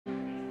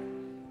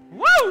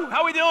Woo!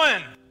 How we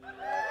doing?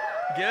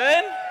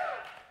 Good?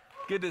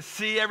 Good to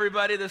see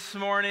everybody this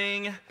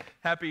morning.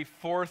 Happy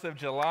 4th of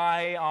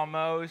July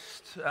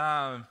almost.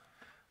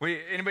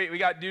 We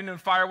got doing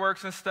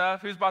fireworks and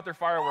stuff. Who's bought their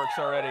fireworks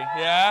already?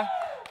 Yeah?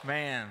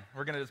 Man,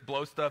 we're going to just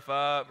blow stuff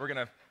up.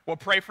 We'll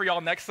pray for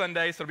y'all next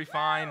Sunday, so it'll be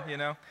fine, you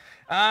know.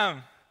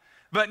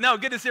 But no,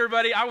 good to see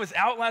everybody. I was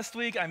out last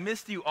week. I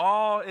missed you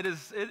all.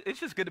 It's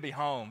just good to be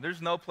home.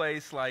 There's no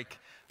place like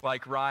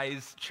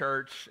Rise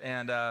Church,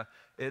 and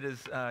it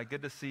is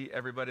good to see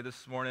everybody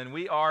this morning.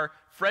 We are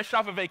fresh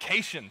off a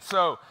vacation,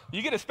 so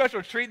you get a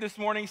special treat this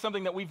morning,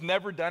 something that we've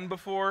never done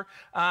before.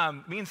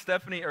 Me and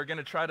Stephani are going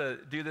to try to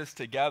do this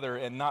together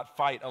and not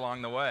fight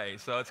along the way,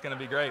 so it's going to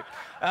be great.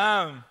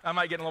 I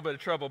might get in a little bit of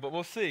trouble, but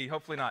we'll see.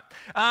 Hopefully not,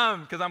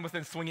 because I'm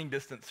within swinging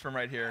distance from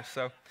right here.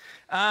 So,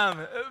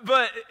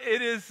 but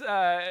it is.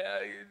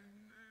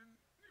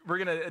 We're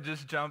going to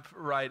just jump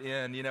right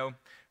in. You know,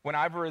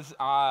 whenever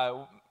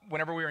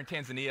we were in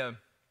Tanzania,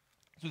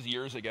 this was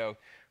years ago,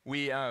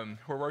 we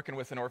were working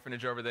with an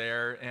orphanage over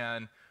there,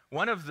 and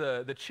one of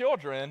the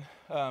children,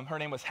 her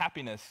name was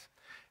Happiness,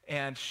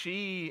 and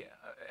she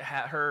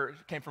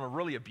came from a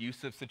really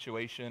abusive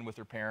situation with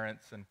her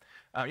parents, and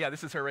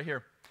this is her right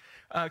here.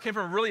 Came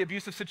from a really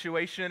abusive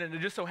situation, and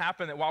it just so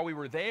happened that while we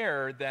were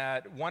there,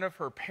 that one of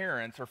her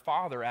parents, her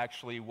father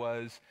actually,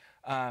 was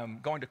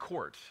going to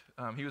court.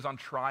 He was on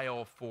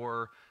trial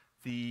for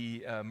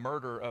the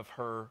murder of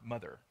her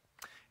mother.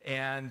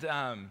 And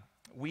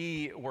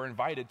we were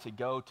invited to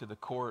go to the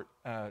court,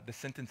 the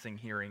sentencing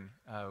hearing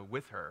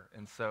with her.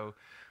 And so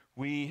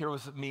here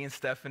was me and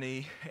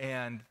Stephani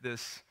and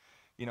this,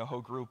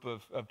 whole group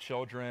of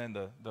children,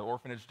 the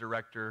orphanage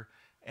director.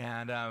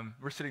 And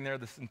we're sitting there.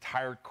 This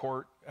entire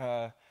court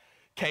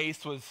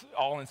case was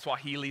all in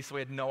Swahili, so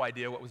we had no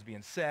idea what was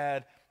being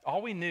said.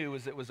 All we knew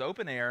was it was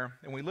open air,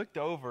 and we looked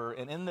over,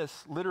 and in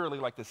this, literally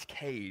like this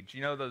cage,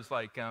 those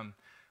like,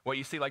 what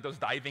you see like those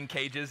diving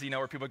cages,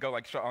 where people go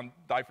like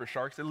dive for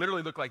sharks. It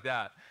literally looked like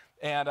that.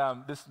 And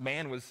this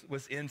man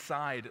was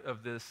inside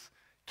of this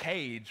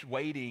cage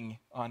waiting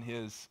on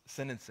his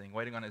sentencing,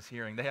 waiting on his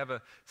hearing. They have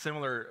a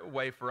similar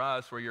way for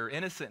us where you're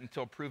innocent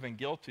until proven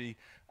guilty,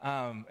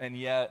 and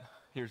yet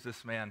here's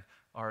this man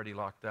already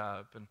locked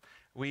up. And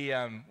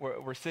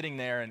we're sitting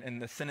there,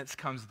 and the sentence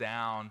comes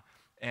down,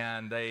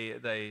 and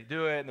they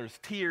do it, and there's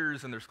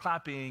tears, and there's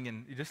clapping,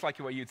 and just like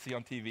what you'd see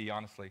on TV,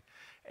 honestly.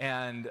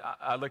 And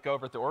I look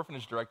over at the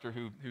orphanage director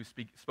who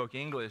spoke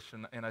English,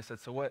 and I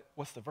said, so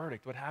what's the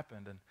verdict? What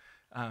happened?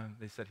 And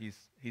they said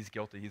he's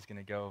guilty. He's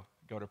going to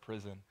go to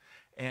prison.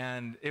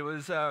 And it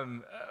was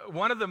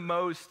one of the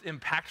most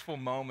impactful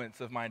moments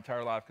of my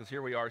entire life, because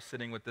here we are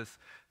sitting with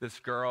this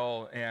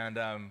girl and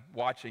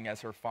watching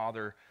as her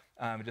father,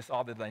 just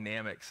all the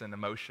dynamics and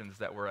emotions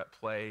that were at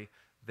play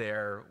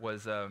there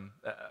was a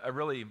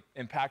really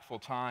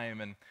impactful time.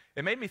 And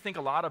it made me think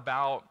a lot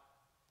about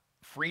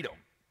freedom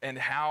and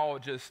how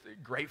just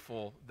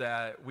grateful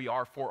that we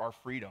are for our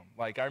freedom.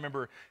 Like, I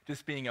remember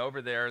just being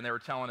over there, and they were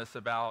telling us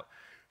about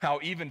how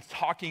even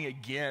talking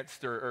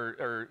against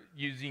or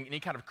using any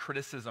kind of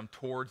criticism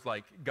towards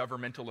like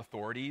governmental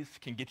authorities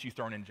can get you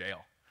thrown in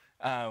jail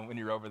when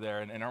you're over there.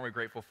 And aren't we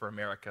grateful for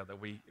America that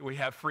we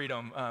have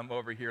freedom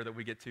over here that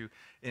we get to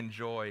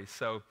enjoy?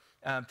 So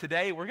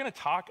today we're going to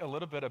talk a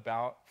little bit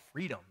about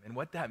freedom and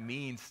what that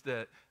means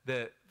that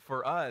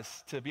for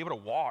us to be able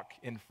to walk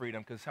in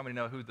freedom, because how many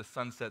know who the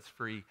Son sets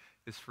free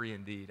is free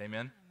indeed?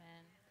 Amen?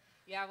 Amen.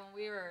 Yeah, when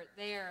we were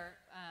there,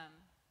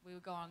 we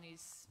would go on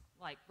these,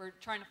 we're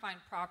trying to find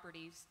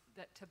properties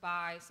to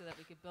buy so that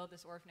we could build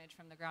this orphanage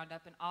from the ground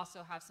up and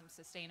also have some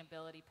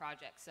sustainability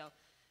projects. So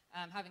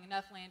having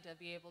enough land to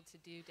be able to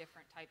do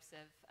different types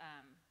of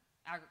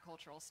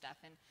agricultural stuff.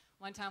 And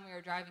one time we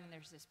were driving, and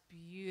there's this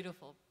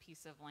beautiful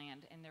piece of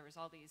land, and there was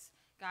all these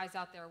guys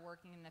out there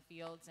working in the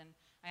fields, and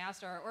I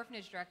asked our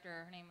orphanage director,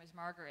 her name was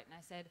Margaret, and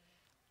I said,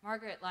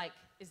 Margaret,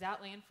 is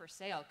that land for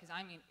sale? Because,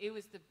 it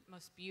was the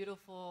most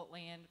beautiful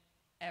land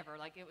ever.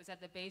 It was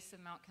at the base of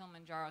Mount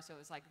Kilimanjaro, so it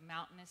was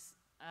mountainous,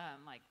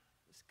 it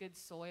was good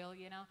soil,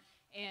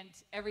 and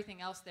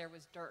everything else there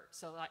was dirt,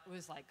 so it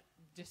was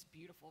just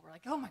beautiful. We're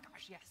like, oh my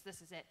gosh, yes,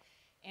 this is it.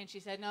 And she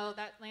said, no,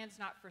 that land's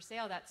not for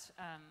sale. That's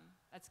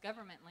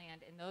government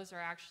land, and those are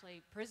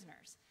actually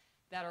prisoners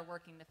that are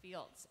working the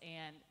fields.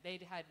 And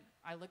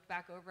I looked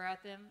back over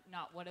at them,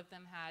 not one of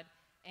them had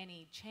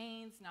any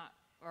chains,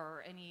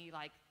 or any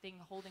thing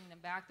holding them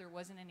back. There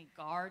wasn't any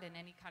guard in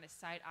any kind of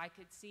sight I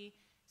could see.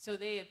 So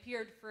they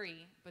appeared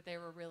free, but they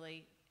were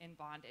really in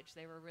bondage.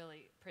 They were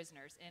really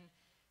prisoners. And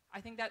I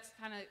think that's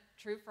kind of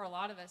true for a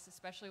lot of us,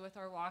 especially with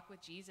our walk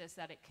with Jesus,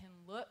 that it can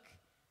look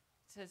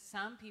to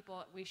some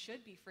people, we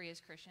should be free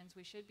as Christians.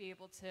 We should be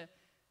able to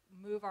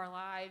move our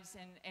lives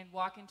and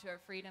walk into a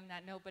freedom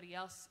that nobody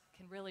else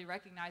can really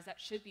recognize. That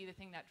should be the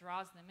thing that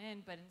draws them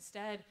in, but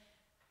instead,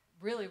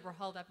 really, we're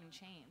held up in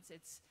chains.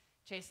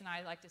 Chase and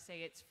I like to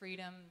say it's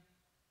freedom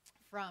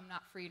from,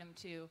 not freedom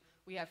to.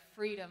 We have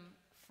freedom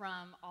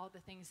from all the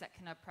things that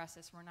can oppress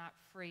us. We're not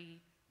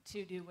free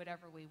to do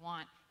whatever we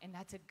want, and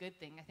that's a good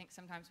thing. I think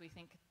sometimes we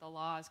think the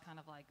law is kind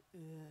of like,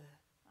 ugh,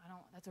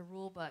 that's a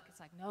rule book. It's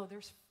like, no,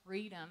 there's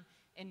freedom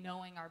in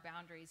knowing our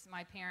boundaries.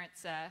 My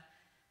parents, they're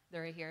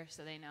right here,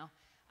 so they know.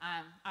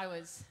 I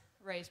was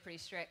raised pretty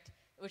strict,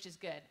 which is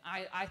good.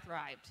 I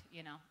thrived,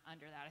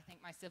 under that. I think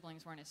my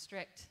siblings weren't as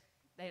strict.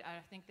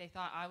 I think they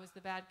thought I was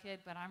the bad kid,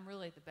 but I'm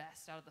really the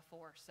best out of the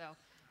four. So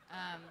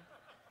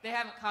they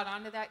haven't caught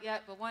on to that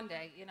yet, but one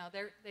day,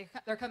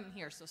 they're coming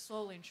here, so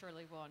slowly and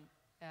surely we'll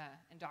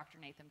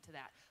indoctrinate them to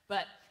that.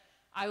 But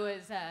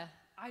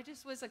I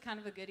just was a kind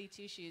of a goody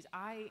two-shoes.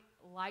 I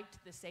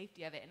liked the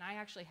safety of it, and I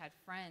actually had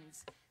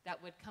friends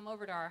that would come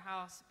over to our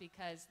house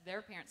because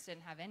their parents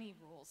didn't have any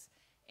rules,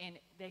 and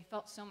they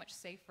felt so much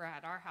safer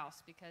at our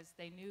house because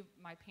they knew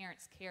my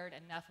parents cared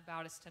enough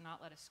about us to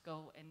not let us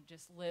go and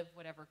just live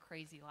whatever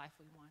crazy life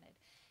we wanted.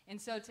 And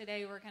so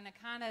today we're going to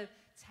kind of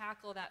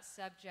tackle that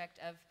subject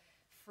of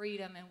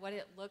freedom and what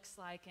it looks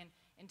like,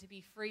 and to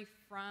be free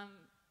from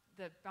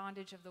the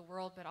bondage of the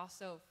world, but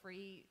also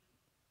free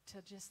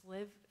to just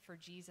live for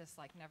Jesus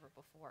like never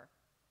before.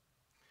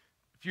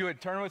 If you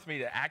would turn with me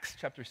to Acts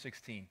chapter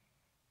 16.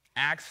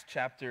 Acts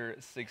chapter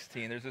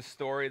 16. There's a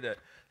story that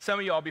some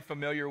of you all be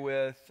familiar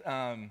with,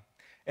 and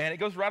it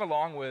goes right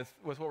along with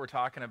what we're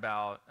talking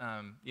about.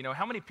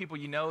 How many people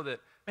that,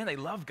 man, they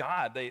love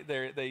God.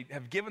 They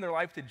have given their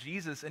life to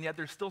Jesus, and yet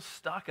they're still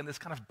stuck in this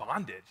kind of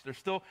bondage. They're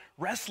still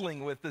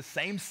wrestling with the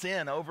same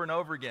sin over and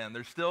over again.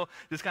 They're still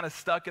just kind of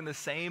stuck in the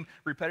same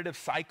repetitive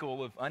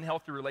cycle of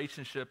unhealthy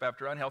relationship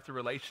after unhealthy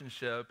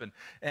relationship.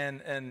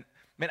 And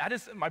man,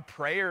 my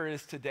prayer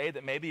is today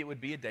that maybe it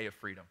would be a day of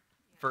freedom.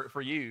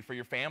 For you, for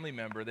your family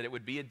member, that it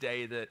would be a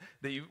day that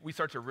we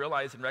start to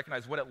realize and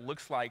recognize what it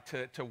looks like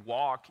to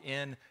walk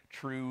in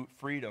true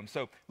freedom.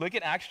 So look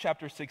at Acts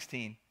chapter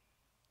 16,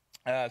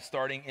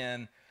 starting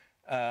in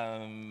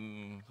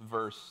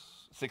verse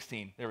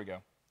 16. There we go.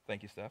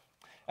 Thank you, Steph.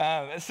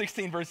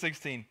 16, verse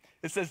 16.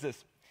 It says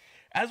this: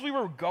 "As we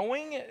were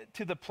going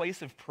to the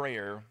place of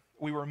prayer,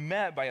 we were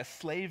met by a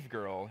slave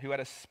girl who had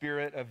a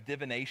spirit of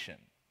divination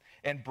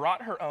and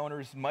brought her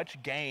owners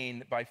much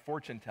gain by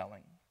fortune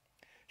telling.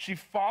 She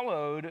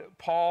followed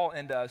Paul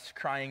and us,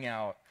 crying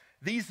out,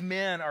 'These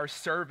men are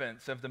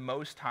servants of the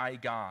Most High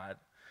God,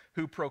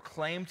 who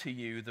proclaim to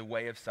you the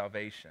way of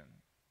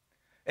salvation.'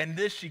 And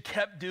this she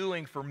kept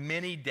doing for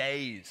many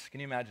days."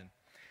 Can you imagine?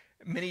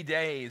 Many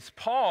days.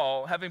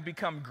 "Paul, having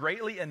become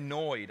greatly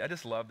annoyed," I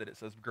just love that it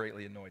says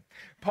greatly annoyed.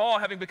 "Paul,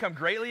 having become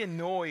greatly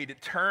annoyed,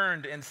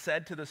 turned and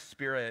said to the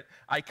Spirit,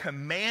 'I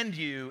command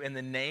you in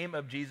the name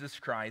of Jesus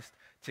Christ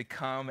to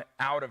come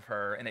out of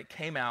her.' And it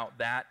came out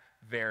that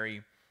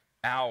very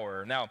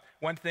hour." Now,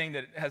 one thing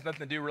that has nothing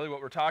to do really what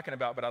we're talking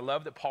about, but I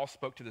love that Paul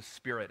spoke to the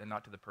Spirit and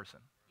not to the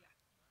person.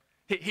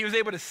 Yeah. He was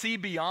able to see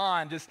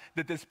beyond just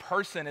that this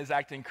person is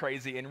acting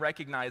crazy and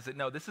recognize that,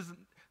 no,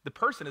 the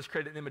person is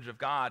created in the image of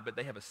God, but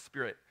they have a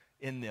spirit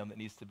in them that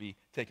needs to be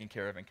taken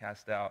care of and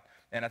cast out.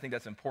 And I think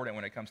that's important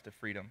when it comes to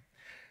freedom.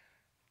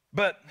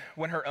 But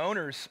when her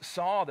owners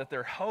saw that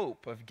their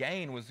hope of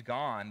gain was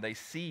gone, they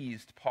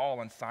seized Paul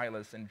and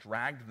Silas and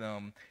dragged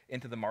them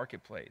into the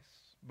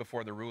marketplace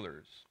before the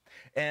rulers.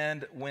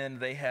 And when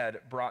they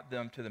had brought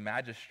them to the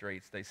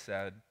magistrates, they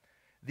said,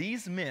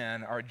 "These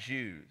men are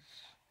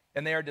Jews,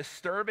 and they are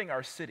disturbing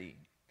our city.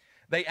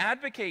 They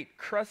advocate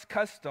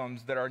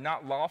customs that are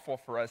not lawful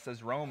for us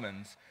as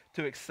Romans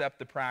to accept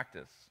the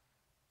practice."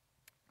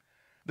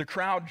 The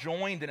crowd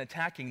joined in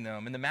attacking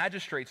them, and the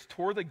magistrates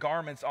tore the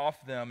garments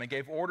off them and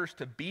gave orders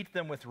to beat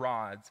them with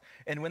rods.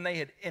 And when they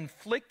had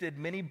inflicted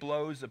many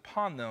blows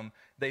upon them,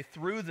 they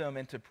threw them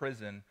into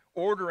prison,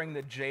 ordering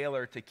the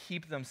jailer to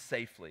keep them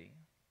safely.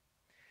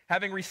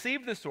 Having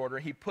received this order,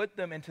 he put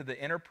them into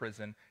the inner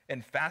prison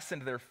and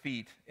fastened their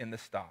feet in the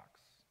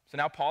stocks. So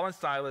now Paul and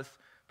Silas,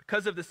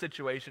 because of the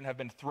situation, have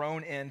been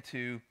thrown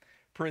into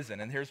prison.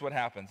 And here's what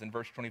happens in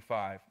verse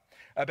 25.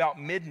 "About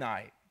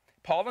midnight,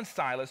 Paul and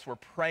Silas were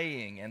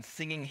praying and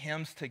singing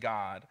hymns to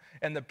God,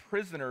 and the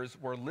prisoners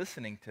were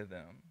listening to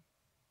them.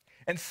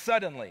 And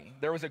suddenly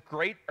there was a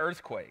great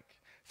earthquake,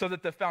 so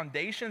that the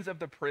foundations of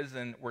the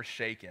prison were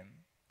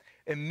shaken.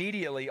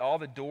 Immediately all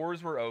the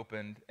doors were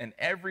opened, and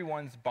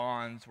everyone's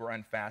bonds were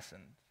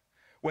unfastened.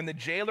 When the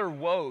jailer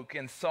woke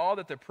and saw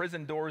that the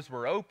prison doors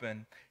were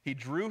open, he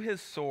drew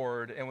his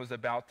sword and was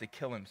about to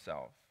kill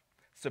himself,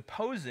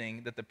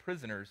 supposing that the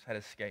prisoners had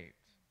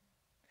escaped.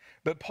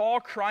 But Paul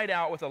cried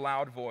out with a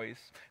loud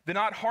voice, 'Do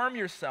not harm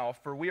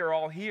yourself, for we are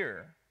all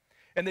here.'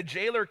 And the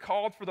jailer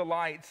called for the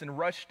lights and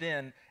rushed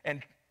in,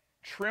 and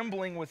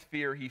trembling with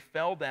fear, he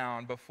fell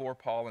down before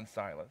Paul and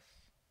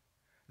Silas.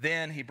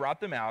 Then he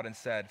brought them out and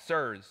said,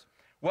 'Sirs,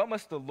 what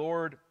must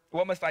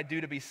I do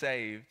to be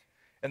saved?'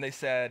 And they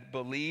said,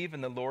 'Believe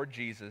in the Lord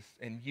Jesus,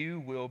 and you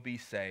will be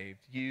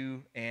saved,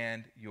 you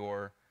and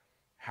your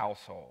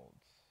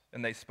households.'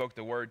 And they spoke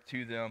the word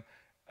to them,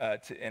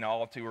 and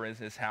all who were in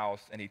his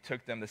house, and he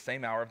took them the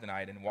same hour of the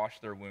night and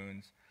washed their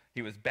wounds.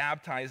 He was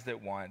baptized at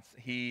once,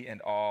 he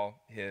and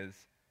all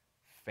his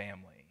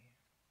family."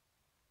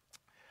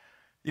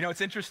 You know,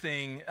 it's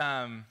interesting,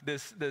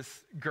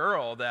 this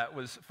girl that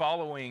was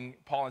following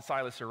Paul and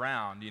Silas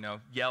around, you know,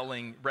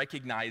 yelling,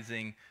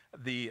 recognizing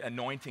the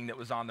anointing that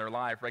was on their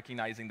life,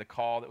 recognizing the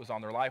call that was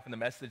on their life and the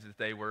message that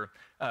they were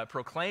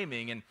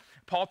proclaiming. And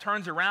Paul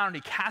turns around and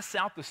he casts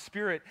out the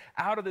spirit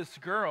out of this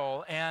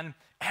girl, and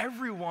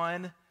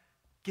everyone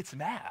gets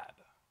mad.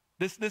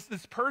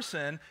 This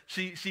person,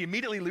 she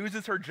immediately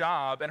loses her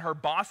job, and her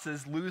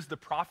bosses lose the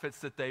profits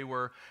that they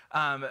were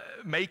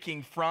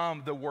making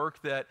from the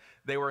work that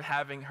they were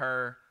having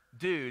her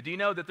do. Do you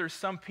know that there's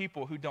some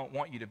people who don't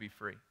want you to be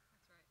free?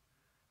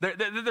 That's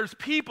right. There's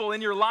people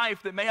in your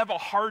life that may have a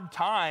hard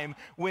time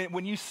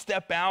when you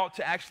step out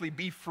to actually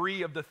be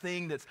free of the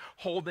thing that's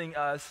holding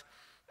us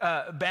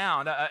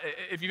bound.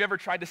 If you've ever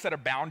tried to set a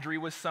boundary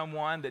with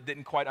someone that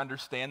didn't quite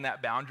understand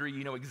that boundary,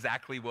 you know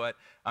exactly what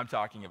I'm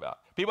talking about.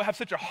 People have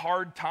such a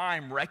hard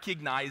time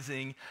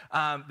recognizing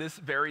this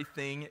very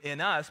thing in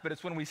us, but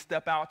it's when we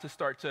step out to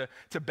start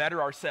to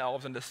better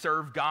ourselves and to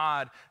serve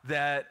God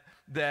that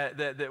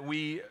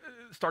we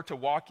start to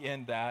walk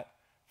in that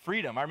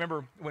freedom. I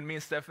remember when me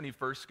and Stephani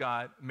first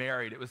got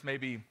married, it was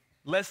maybe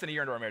less than a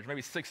year into our marriage,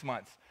 maybe 6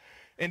 months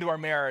into our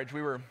marriage.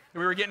 We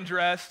were getting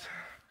dressed.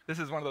 This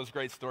is one of those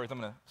great stories.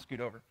 I'm going to scoot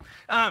over.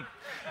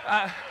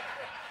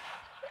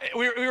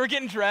 We were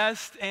getting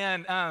dressed,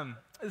 and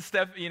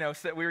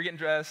we were getting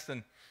dressed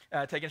and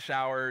taking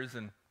showers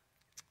and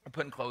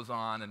putting clothes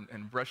on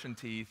and brushing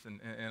teeth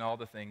and all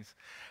the things.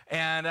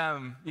 And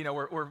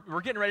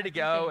we're getting ready to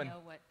go. I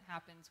know what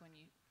happens when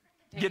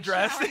you get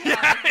dressed.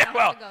 Yeah,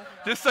 well,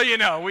 just so you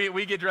know,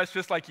 we get dressed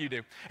just like you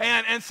do.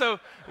 And so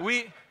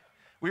we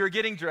were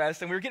getting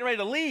dressed, and we were getting ready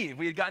to leave.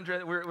 We had gotten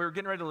dressed. We were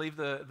getting ready to leave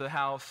the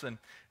house, and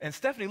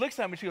Stephani looks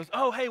at me, and she goes,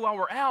 "Oh, hey, while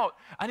we're out,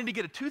 I need to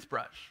get a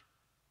toothbrush."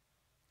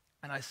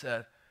 And I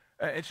said,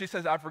 and she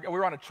says, "I forgot." We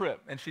were on a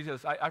trip, and she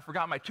goes, I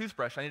forgot my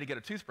toothbrush. I need to get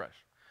a toothbrush."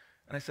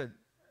 And I said,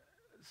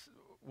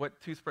 "What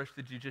toothbrush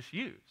did you just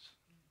use?"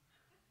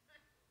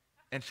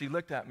 And she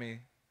looked at me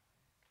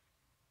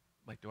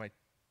like, "Do I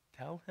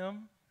tell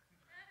him?"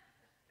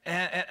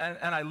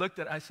 And I looked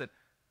at it, I said,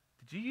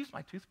 "Did you use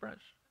my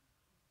toothbrush?"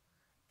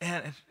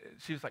 And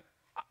she was like,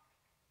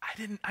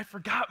 I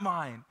forgot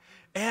mine.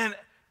 And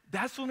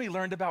that's when we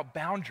learned about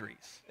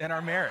boundaries in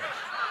our marriage.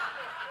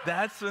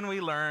 That's when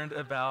we learned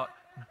about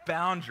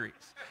boundaries.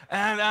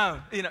 And,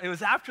 it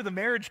was after the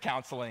marriage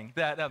counseling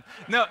that,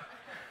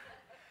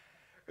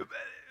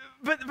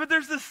 but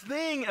there's this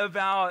thing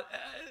about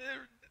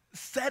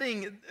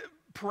setting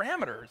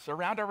parameters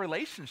around our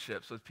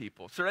relationships with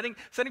people, setting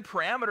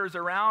parameters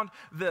around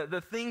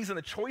the things and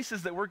the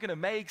choices that we're going to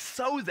make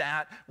so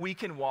that we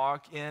can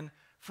walk in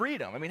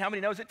freedom. I mean, how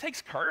many knows it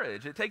takes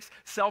courage? It takes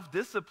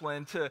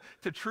self-discipline to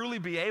truly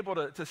be able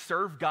to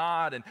serve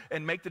God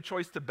and make the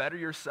choice to better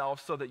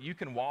yourself so that you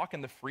can walk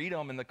in the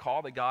freedom and the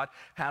call that God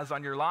has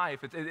on your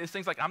life. It's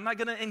things like, I'm not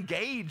going to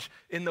engage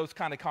in those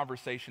kind of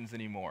conversations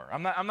anymore.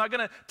 I'm not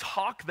going to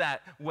talk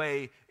that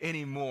way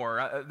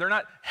anymore. They're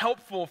not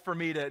helpful for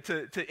me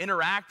to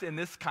interact in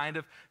this kind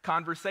of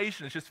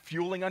conversation. It's just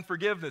fueling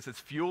unforgiveness.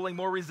 It's fueling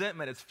more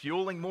resentment. It's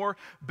fueling more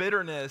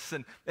bitterness.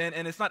 And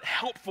it's not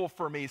helpful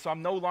for me, so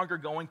I'm no longer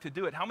going to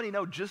do it. How many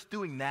know just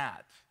doing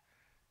that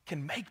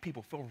can make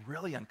people feel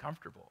really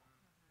uncomfortable?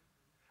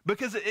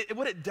 Because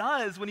what it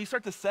does when you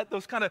start to set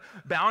those kind of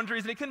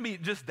boundaries, and it can be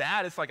just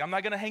that, it's like, I'm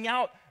not going to hang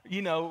out,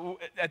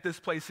 at this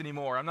place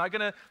anymore. I'm not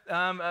going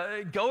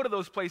to go to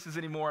those places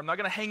anymore. I'm not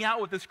going to hang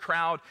out with this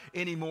crowd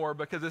anymore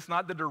because it's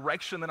not the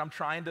direction that I'm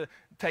trying to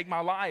take my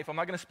life. I'm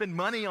not going to spend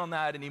money on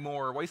that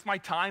anymore, or waste my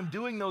time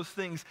doing those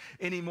things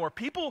anymore.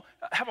 People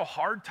have a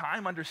hard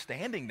time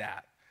understanding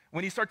that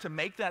when you start to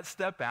make that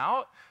step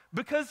out,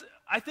 because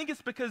I think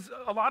it's because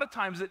a lot of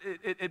times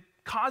it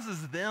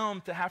causes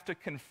them to have to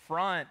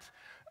confront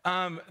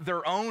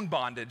their own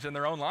bondage in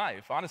their own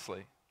life,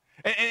 honestly.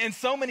 And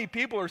so many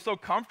people are so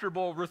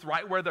comfortable with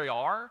right where they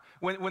are.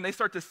 When they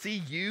start to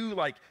see you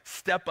like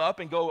step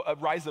up and go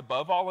rise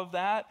above all of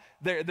that,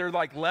 they're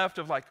like left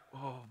of like,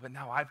 oh, but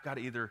now I've got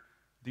to either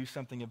do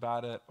something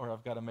about it or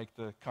I've got to make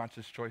the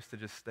conscious choice to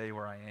just stay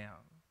where I am.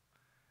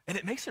 And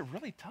it makes it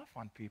really tough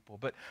on people.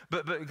 But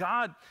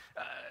God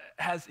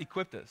has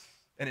equipped us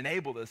and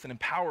enabled us and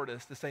empowered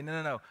us to say,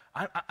 no.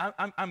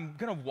 I'm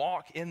going to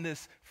walk in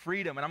this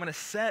freedom, and I'm going to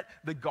set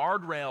the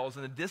guardrails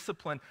and the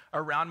discipline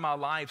around my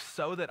life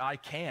so that I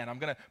can. I'm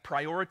going to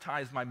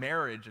prioritize my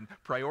marriage and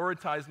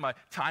prioritize my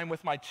time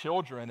with my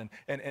children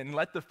and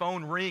let the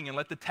phone ring and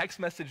let the text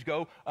message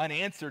go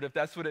unanswered if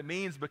that's what it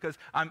means, because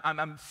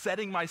I'm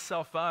setting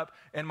myself up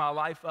and my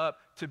life up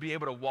to be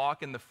able to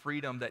walk in the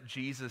freedom that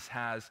Jesus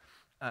has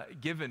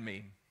given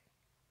me.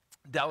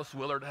 Dallas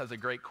Willard has a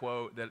great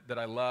quote that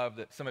I love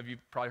that some of you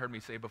probably heard me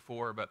say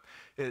before, but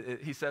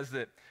he says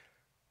that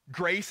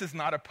grace is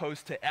not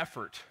opposed to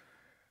effort,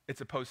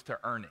 it's opposed to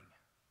earning.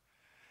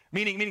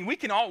 Meaning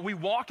we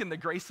walk in the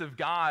grace of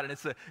God, and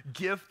it's a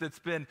gift that's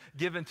been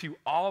given to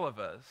all of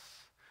us.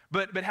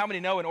 But how many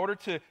know in order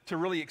to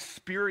really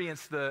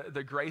experience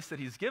the grace that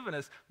he's given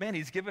us, man,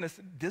 he's given us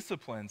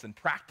disciplines and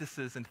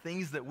practices and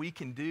things that we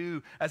can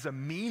do as a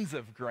means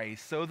of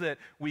grace so that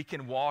we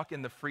can walk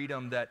in the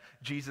freedom that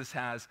Jesus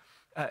has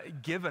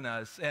given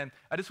us. And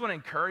I just want to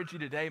encourage you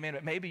today, man,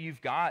 that maybe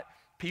you've got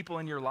people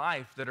in your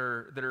life that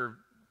are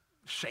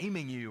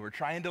shaming you or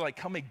trying to like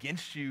come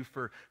against you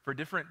for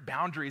different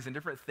boundaries and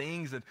different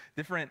things and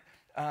different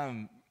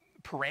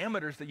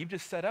parameters that you've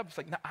just set up. It's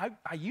like, no,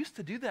 I used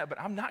to do that, but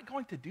I'm not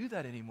going to do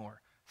that anymore.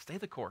 Stay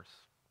the course.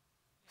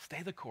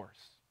 Stay the course.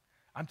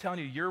 I'm telling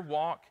you, your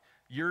walk,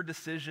 your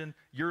decision,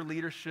 your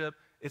leadership,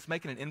 it's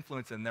making an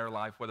influence in their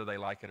life, whether they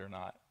like it or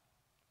not.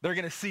 They're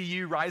going to see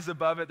you rise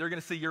above it. They're going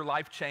to see your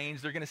life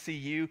change. They're going to see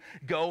you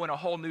go in a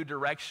whole new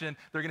direction.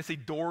 They're going to see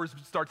doors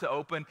start to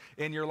open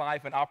in your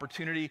life and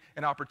opportunity,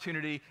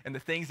 and the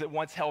things that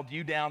once held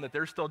you down that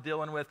they're still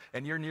dealing with,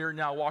 and you're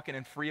now walking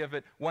in free of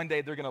it. One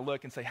day they're going to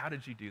look and say, how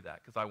did you do that?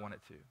 Because I want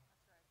it to.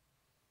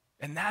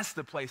 And that's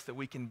the place that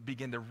we can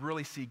begin to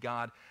really see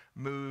God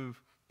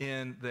move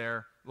in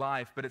their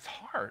life. But it's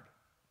hard.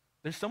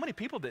 There's so many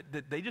people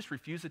that they just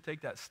refuse to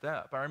take that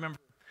step. I remember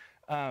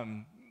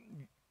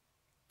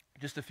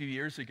just a few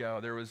years ago,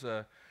 there was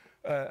a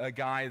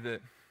guy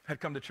that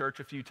had come to church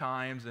a few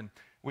times, and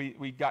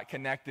we got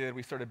connected.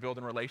 We started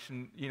building a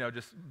relation,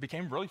 just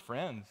became really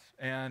friends.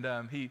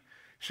 And he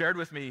shared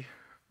with me,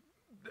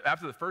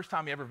 after the first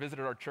time he ever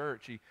visited our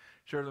church, he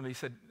shared with me, he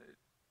said,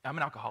 I'm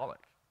an alcoholic.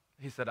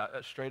 He said,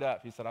 straight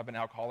up, he said, I've been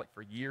an alcoholic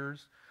for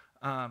years.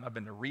 I've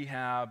been to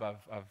rehab.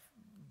 I've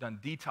done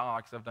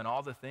detox. I've done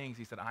all the things.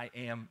 He said, I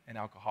am an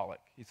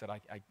alcoholic. He said,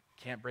 I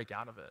can't break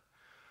out of it.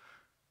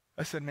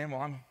 I said, man,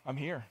 well, I'm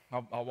here.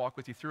 I'll walk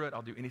with you through it.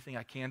 I'll do anything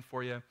I can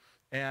for you.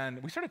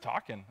 And we started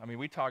talking. I mean,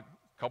 we talked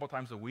a couple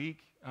times a week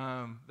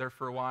there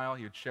for a while.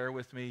 He would share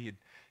with me.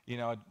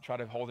 I'd try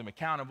to hold him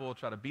accountable,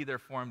 try to be there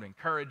for him, to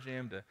encourage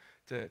him,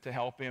 to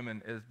help him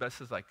and as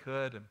best as I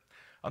could. And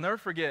I'll never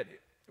forget,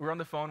 we were on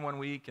the phone one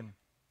week, and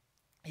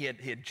he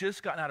had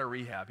just gotten out of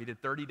rehab. He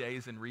did 30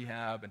 days in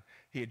rehab, and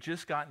he had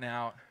just gotten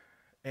out,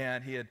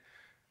 and it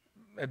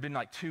had been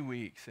like 2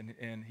 weeks,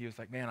 and he was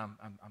like, man,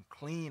 I'm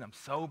clean, I'm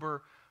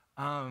sober.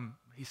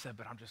 He said,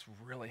 but I'm just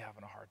really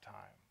having a hard time.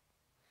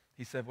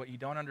 He said, what you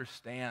don't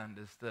understand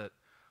is that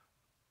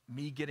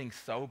me getting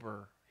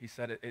sober, he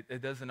said,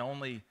 it doesn't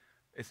only,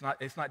 it's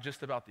not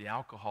just about the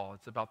alcohol,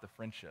 it's about the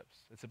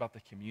friendships. It's about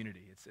the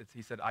community.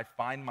 He said, I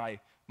find my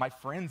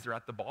friends are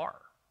at the bar.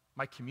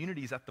 My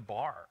community's at the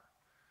bar.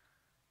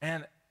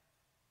 And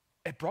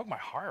it broke my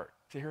heart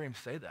to hear him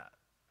say that.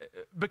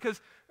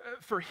 Because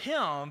for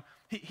him,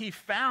 he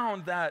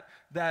found that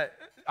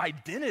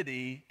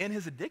identity in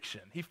his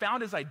addiction. He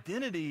found his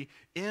identity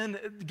in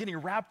getting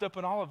wrapped up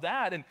in all of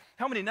that. And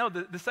how many know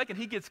the second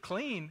he gets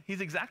clean, he's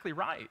exactly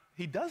right.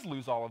 He does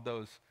lose all of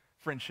those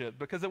friendships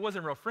because it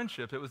wasn't real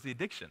friendship, it was the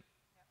addiction.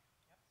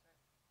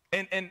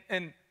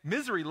 And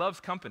misery loves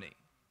company.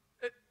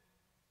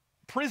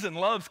 Prison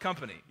loves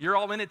company. You're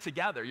all in it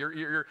together.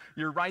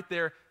 You're right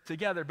there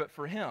together. But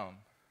for him,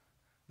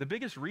 the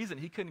biggest reason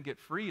he couldn't get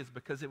free is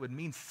because it would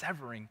mean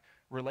severing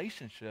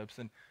relationships.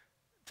 And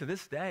to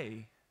this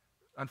day,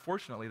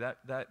 unfortunately,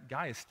 that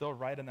guy is still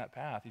right in that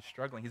path. He's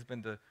struggling. He's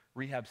been to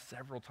rehab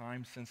several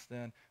times since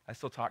then. I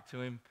still talk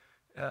to him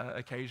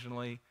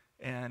occasionally,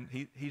 and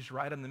he's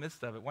right in the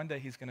midst of it. One day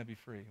he's going to be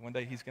free. One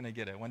day he's going to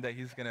get it. One day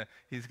he's going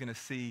to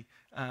see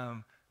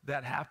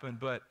that happen.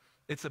 But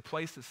it's a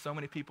place that so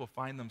many people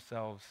find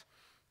themselves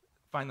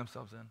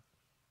in.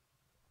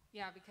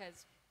 Yeah,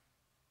 because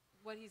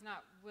what he's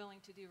not willing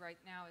to do right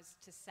now is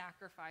to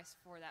sacrifice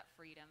for that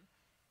freedom.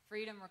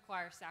 Freedom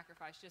requires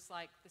sacrifice, just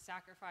like the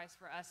sacrifice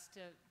for us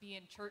to be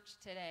in church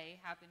today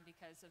happened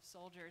because of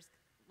soldiers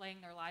laying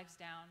their lives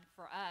down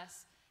for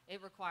us.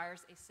 It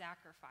requires a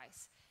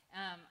sacrifice.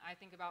 I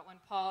think about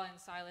when Paul and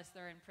Silas,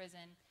 they're in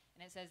prison,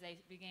 and it says they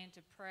began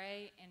to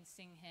pray and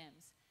sing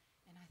hymns.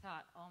 And I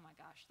thought, oh my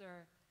gosh,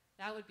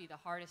 that would be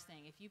the hardest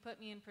thing. If you put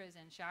me in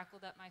prison,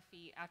 shackled at my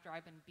feet after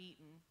I've been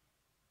beaten,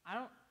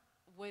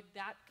 would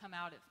that come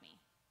out of me?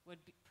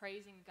 Would be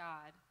praising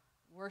God,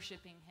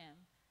 worshiping him,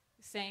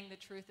 saying the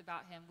truth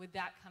about him, would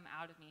that come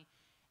out of me?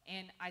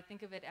 And I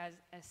think of it as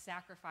a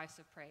sacrifice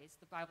of praise.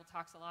 The Bible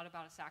talks a lot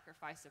about a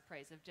sacrifice of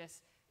praise, of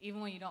just,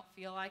 even when you don't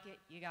feel like it,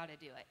 you got to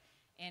do it.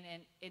 And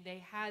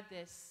they had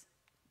this,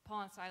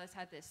 Paul and Silas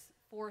had this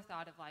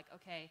forethought of like,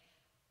 okay,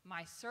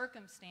 my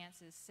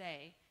circumstances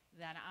say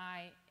that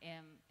I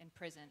am in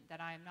prison, that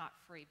I am not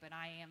free, but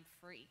I am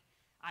free.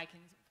 I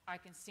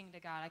can sing to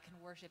God, I can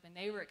worship, and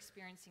they were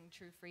experiencing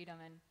true freedom.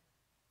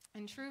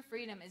 And true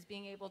freedom is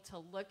being able to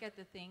look at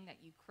the thing that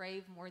you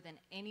crave more than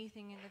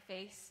anything in the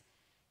face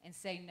and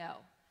say no,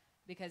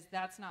 because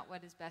that's not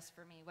what is best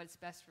for me. What's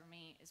best for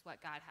me is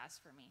what God has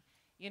for me.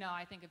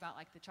 I think about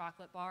like the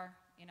chocolate bar.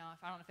 I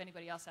don't know if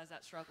anybody else has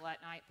that struggle at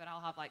night, but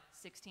I'll have like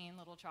 16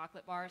 little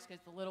chocolate bars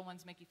because the little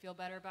ones make you feel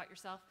better about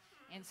yourself.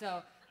 And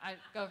so I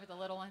go for the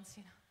little ones,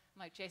 I'm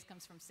like, Chase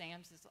comes from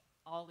Sam's, there's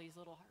all these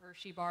little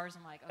Hershey bars.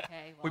 I'm like,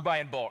 okay, well. We buy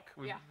in bulk.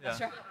 Yeah, that's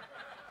right.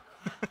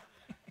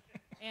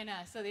 And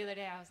so the other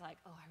day I was like,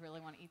 oh, I really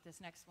want to eat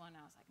this next one.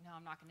 I was like, no,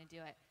 I'm not going to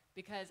do it.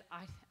 Because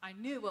I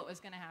knew what was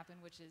going to happen,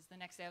 which is the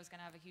next day I was going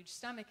to have a huge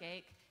stomach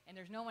ache, and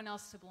there's no one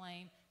else to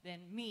blame than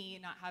me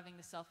not having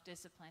the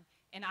self-discipline.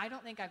 And I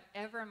don't think I've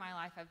ever in my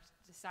life I've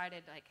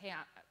decided, like, hey,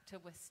 to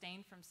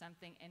abstain from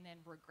something and then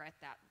regret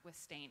that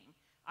abstaining.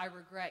 I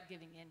regret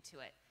giving into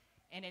it.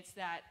 And it's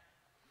that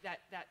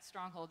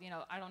stronghold. You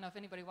know, I don't know if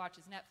anybody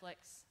watches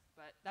Netflix,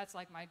 but that's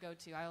like my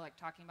go-to. I like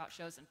talking about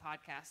shows and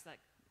podcasts. Like,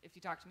 if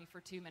you talk to me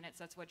for 2 minutes,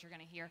 that's what you're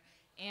going to hear.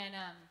 And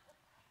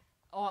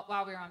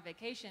while we were on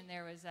vacation,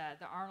 there was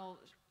the Arnold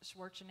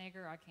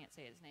Schwarzenegger. I can't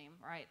say his name,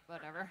 right?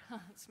 Whatever.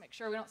 Let's make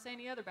sure we don't say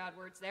any other bad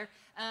words there.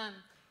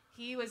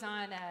 He was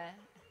on,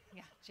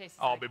 yeah, Chase.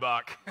 I'll be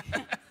back.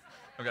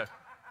 Okay.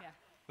 Yeah.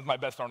 This is my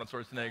best Arnold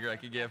Schwarzenegger I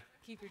could give.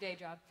 Keep your day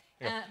job.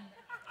 Yeah.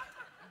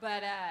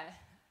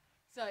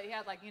 So he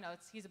had, like, you know,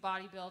 he's a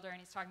bodybuilder, and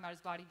he's talking about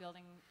his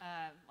bodybuilding,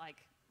 like,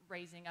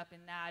 raising up in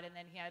that. And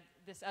then he had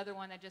this other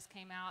one that just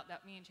came out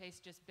that me and Chase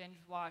just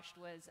binge-watched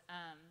was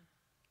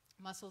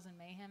Muscles and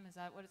Mayhem. Is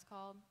that what it's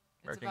called?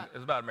 It's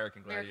about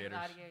American Gladiators.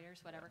 American Gladiators,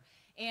 whatever.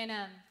 And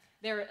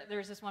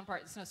there's this one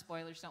part, it's no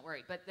spoilers, don't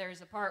worry, but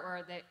there's a part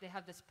where they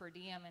have this per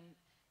diem, and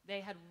they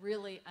had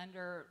really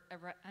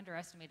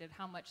underestimated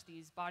how much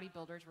these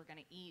bodybuilders were going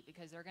to eat,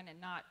 because they're going to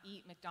not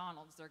eat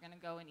McDonald's. They're going to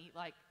go and eat,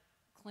 like,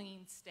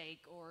 clean steak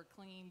or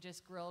clean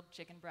just grilled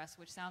chicken breast,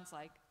 which sounds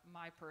like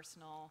my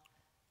personal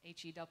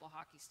HE double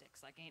hockey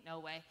sticks. Like, ain't no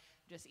way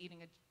just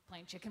eating a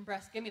plain chicken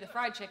breast. Give me the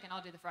fried chicken,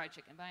 I'll do the fried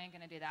chicken, but I ain't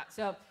going to do that.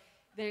 So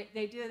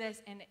they do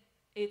this, and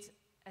it's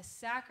a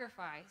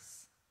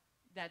sacrifice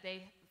that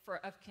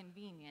of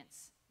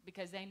convenience,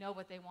 because they know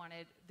what they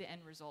wanted the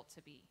end result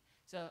to be.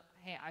 So,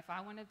 hey, if I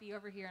want to be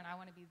over here and I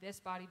want to be this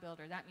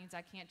bodybuilder, that means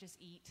I can't just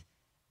eat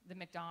the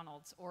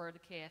McDonald's or the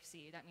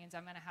KFC. That means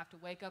I'm going to have to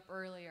wake up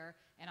earlier,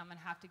 and I'm going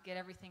to have to get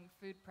everything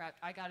food prepped.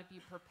 I got to be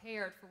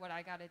prepared for what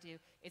I got to do.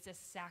 It's a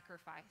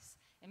sacrifice.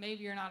 And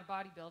maybe you're not a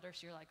bodybuilder,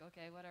 so you're like,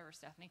 okay, whatever,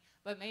 Stephanie.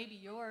 But maybe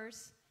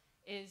yours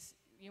is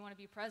you want to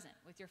be present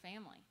with your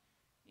family.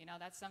 You know,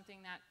 that's something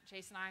that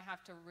Chase and I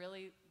have to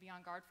really be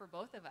on guard for,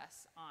 both of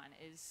us, on,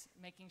 is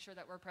making sure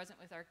that we're present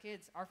with our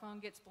kids. Our phone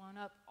gets blown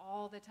up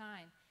all the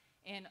time.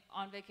 And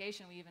on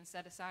vacation, we even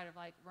set aside of,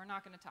 like, we're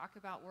not going to talk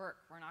about work.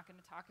 We're not going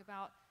to talk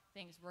about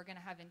things. We're going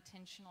to have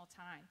intentional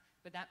time.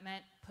 But that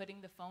meant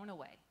putting the phone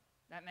away.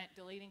 That meant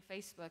deleting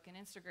Facebook and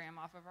Instagram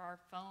off of our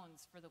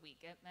phones for the week.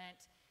 It meant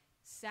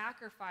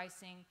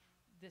sacrificing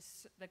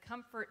the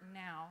comfort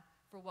now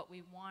for what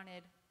we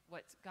wanted,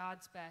 what's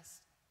God's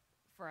best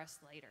for us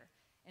later.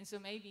 And so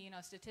maybe, you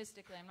know,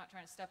 statistically, I'm not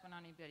trying to step on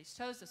anybody's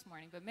toes this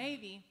morning, but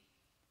maybe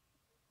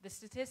the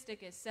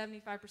statistic is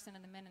 75%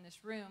 of the men in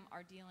this room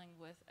are dealing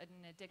with an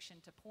addiction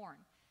to porn.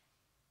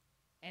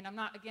 And I'm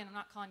not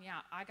calling you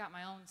out. I got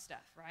my own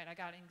stuff, right? I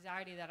got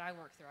anxiety that I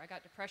work through. I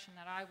got depression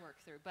that I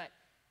work through. But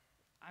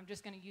I'm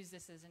just going to use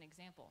this as an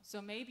example.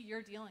 So maybe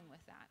you're dealing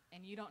with that,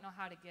 and you don't know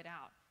how to get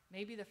out.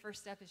 Maybe the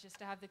first step is just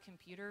to have the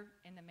computer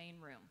in the main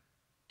room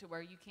to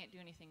where you can't do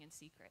anything in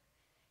secret.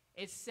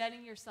 It's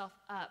setting yourself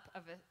up.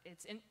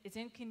 It's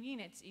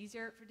inconvenient. It's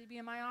easier for it to be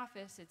in my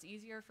office. It's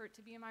easier for it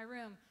to be in my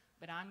room.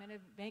 But I'm going to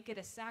make it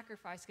a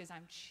sacrifice, because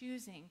I'm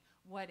choosing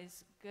what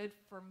is good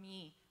for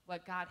me,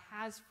 what God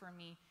has for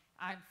me.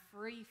 I'm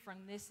free from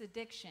this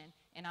addiction,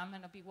 and I'm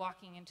going to be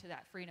walking into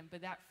that freedom.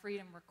 But that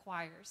freedom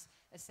requires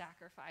a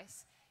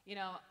sacrifice. You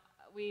know,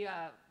 we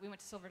went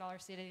to Silver Dollar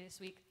City this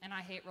week, and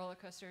I hate roller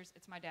coasters.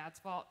 It's my dad's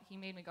fault. He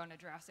made me go on a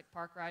Jurassic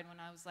Park ride when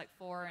I was like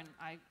 4, and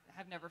I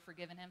have never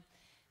forgiven him.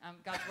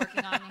 God's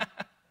working on me,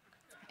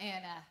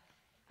 and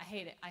I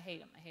hate it. I hate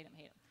him.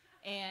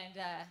 And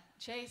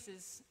Chase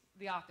is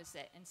the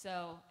opposite. And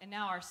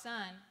now our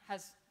son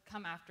has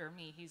come after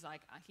me. He's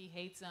like, he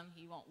hates them.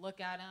 He won't look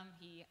at them.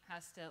 He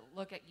has to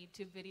look at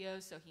YouTube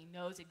videos so he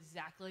knows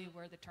exactly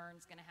where the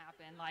turn's going to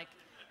happen. Like,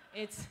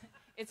 it's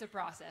a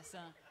process.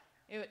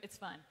 It's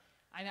fun.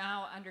 I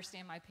now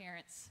understand my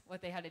parents,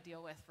 what they had to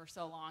deal with for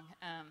so long,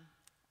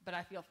 but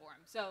I feel for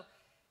them. So,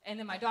 and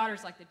then my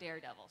daughter's like the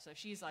daredevil, so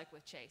she's like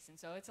with Chase. And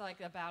so it's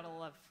like a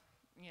battle of,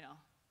 you know,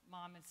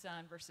 mom and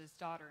son versus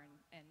daughter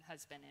and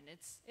husband, and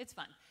it's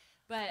fun.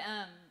 But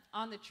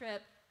on the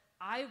trip,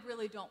 I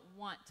really don't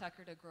want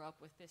Tucker to grow up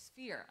with this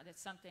fear.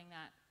 That's something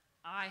that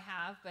I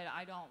have, but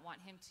I don't want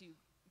him to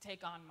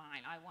take on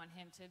mine. I want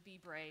him to be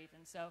brave.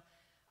 And so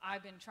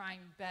I've been trying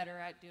better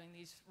at doing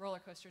these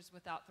roller coasters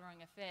without throwing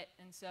a fit.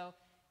 And so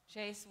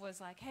Chase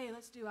was like, hey,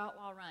 let's do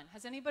Outlaw Run.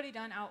 Has anybody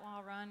done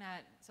Outlaw Run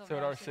at Silver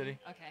Dollar City?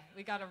 Okay,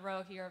 we got a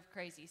row here of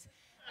crazies.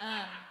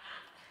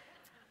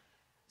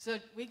 So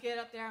we get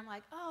up there, I'm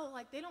like, oh,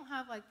 like they don't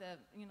have like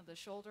the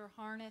shoulder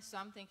harness. So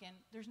I'm thinking,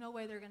 there's no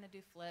way they're going to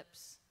do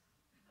flips.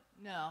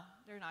 No,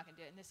 they're not going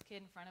to do it. And this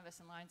kid in front of us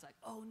in line's like,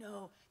 oh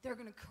no, they're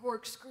going to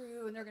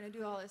corkscrew and they're going to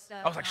do all this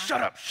stuff. I was like,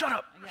 shut up.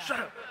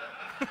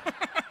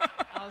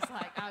 I was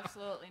like,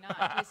 absolutely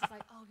not. Chase is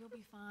like, oh, you'll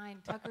be fine.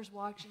 Tucker's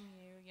watching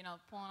you,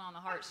 pulling on the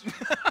heartstrings.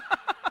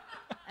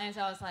 And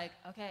so I was like,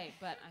 okay,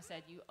 but I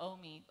said, you owe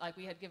me. Like,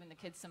 we had given the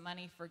kids some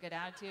money for good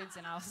attitudes,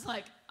 and I was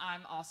like,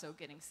 I'm also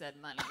getting said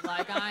money.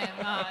 Like, I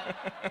am not,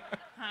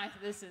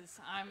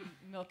 I'm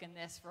milking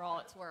this for all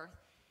it's worth.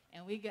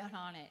 And we got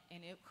on it,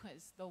 and it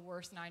was the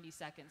worst 90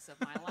 seconds of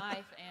my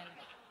life. And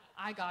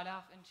I got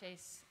off, and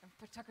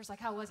Tucker's like,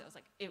 how was it? I was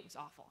like, it was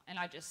awful. And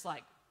I just,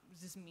 like,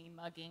 was just mean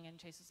mugging, and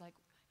Chase was like,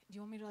 do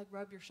you want me to, like,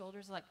 rub your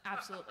shoulders? I'm like,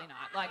 absolutely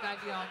not. Like,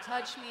 you don't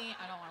touch me.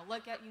 I don't want to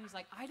look at you. He's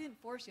like, I didn't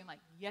force you. I'm like,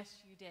 yes,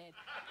 you did.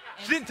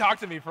 And she didn't talk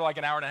to me for like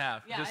an hour and a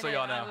half, yeah, just so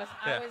y'all know.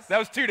 I was, that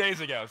was 2 days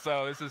ago,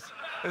 so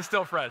it's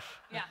still fresh.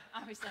 Yeah,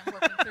 obviously I'm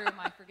working through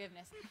my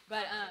forgiveness.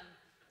 But,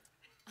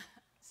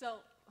 so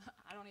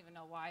I don't even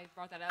know why I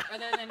brought that up,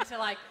 other than to,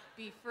 like,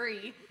 be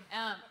free.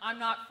 I'm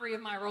not free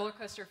of my roller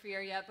coaster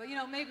fear yet, but,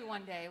 maybe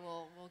one day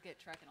we'll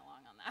get trekking along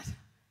on that.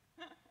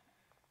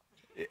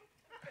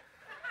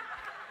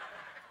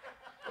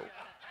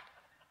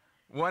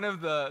 One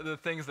of the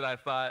things that I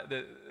thought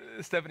that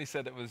Stephani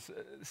said that was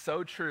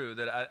so true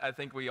that I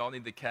think we all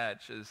need to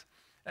catch is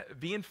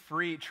being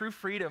free. True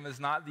freedom is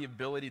not the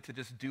ability to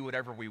just do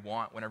whatever we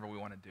want whenever we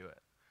want to do it.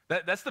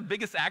 That's the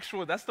biggest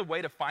that's the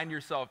way to find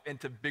yourself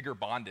into bigger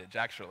bondage,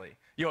 actually.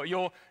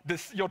 You'll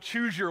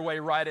choose your way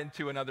right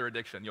into another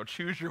addiction. You'll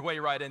choose your way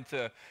right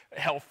into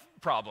health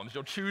problems.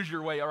 You'll choose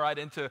your way right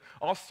into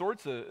all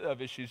sorts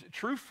of issues.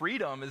 True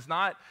freedom is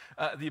not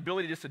the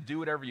ability just to do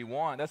whatever you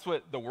want. That's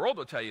what the world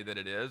will tell you that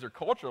it is, or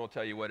culture will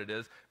tell you what it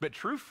is. But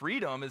true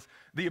freedom is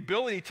the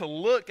ability to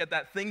look at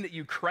that thing that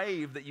you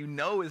crave, that you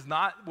know is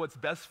not what's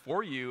best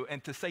for you,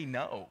 and to say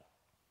no.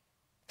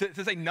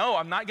 To say, no,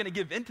 I'm not going to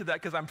give into that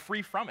because I'm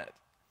free from it.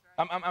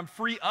 I'm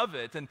free of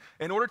it. And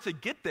in order to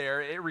get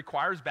there, it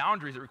requires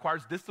boundaries. It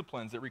requires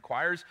disciplines. It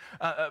requires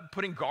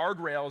putting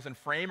guardrails and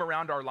frame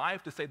around our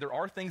life to say there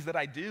are things that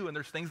I do and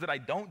there's things that I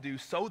don't do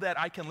so that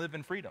I can live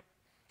in freedom,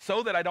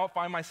 so that I don't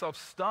find myself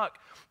stuck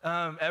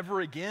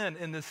ever again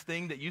in this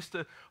thing that used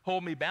to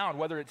hold me bound,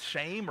 whether it's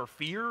shame or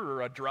fear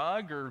or a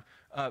drug or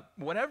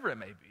whatever it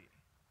may be.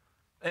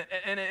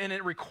 And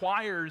it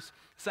requires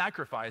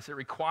sacrifice. It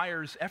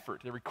requires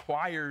effort. It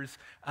requires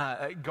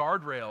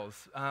guardrails.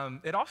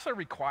 It also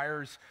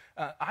requires,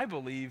 I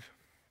believe,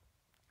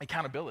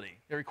 accountability.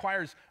 It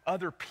requires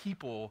other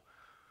people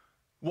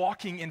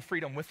walking in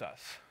freedom with us.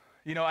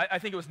 I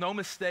think it was no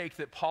mistake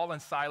that Paul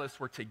and Silas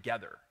were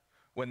together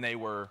when they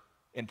were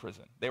in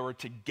prison. They were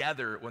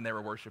together when they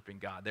were worshiping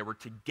God. They were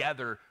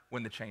together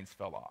when the chains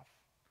fell off.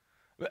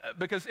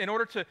 Because in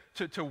order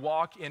to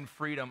walk in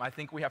freedom, I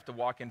think we have to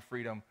walk in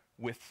freedom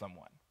with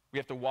someone. We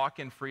have to walk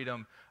in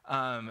freedom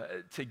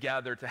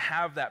together, to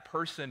have that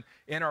person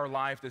in our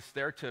life that's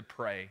there to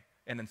pray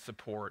and then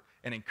support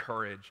and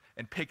encourage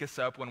and pick us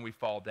up when we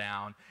fall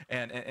down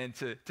and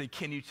to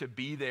continue to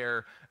be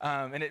there.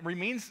 And it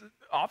means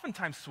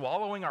oftentimes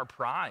swallowing our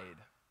pride,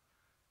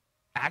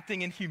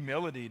 acting in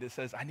humility that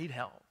says, I need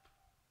help.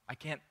 I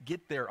can't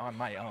get there on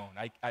my own.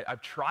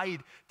 I've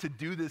tried to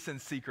do this in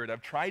secret.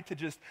 I've tried to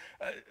just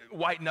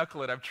white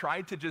knuckle it. I've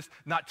tried to just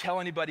not tell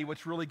anybody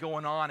what's really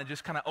going on and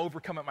just kind of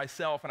overcome it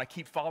myself, and I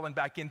keep falling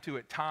back into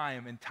it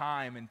time and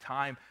time and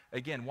time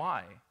again.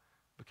 Why?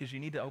 Because you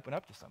need to open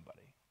up to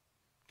somebody.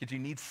 Because you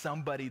need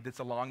somebody that's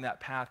along that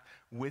path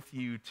with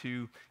you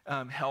to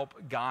help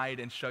guide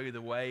and show you the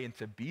way and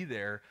to be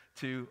there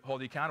to hold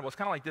you accountable. It's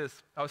kind of like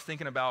this. I was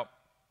thinking about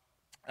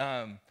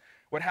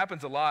what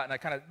happens a lot, and I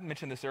kind of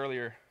mentioned this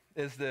earlier,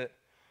 is that,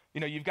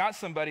 you've got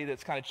somebody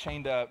that's kind of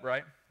chained up,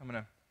 right? I'm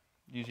going to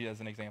use you as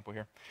an example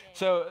here.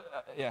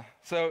 Yeah.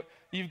 So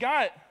you've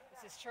got...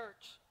 This is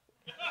church.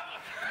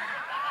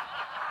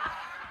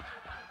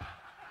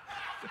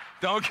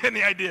 Don't get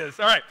any ideas.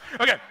 All right.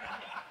 Okay.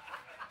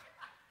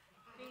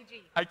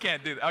 PG. I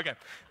can't do that. Okay.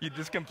 You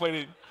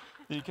completely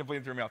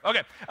threw me off.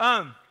 Okay.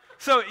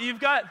 So you've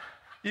got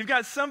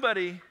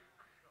somebody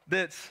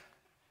that's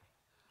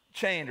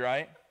chained,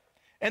 right?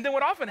 And then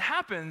what often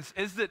happens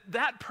is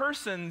that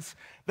person's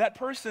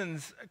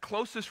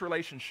closest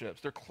relationships,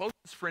 their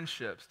closest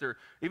friendships,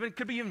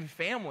 could be even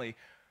family,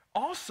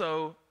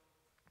 also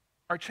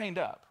are chained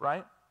up,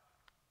 right?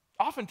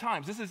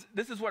 Oftentimes,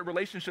 this is what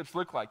relationships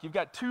look like. You've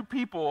got two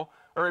people,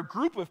 or a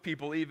group of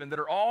people even, that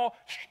are all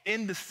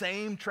in the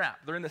same trap.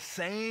 They're in the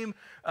same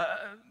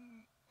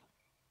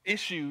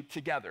issue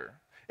together.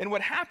 And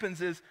what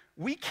happens is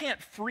we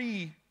can't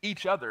free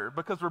each other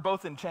because we're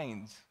both in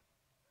chains.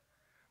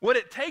 What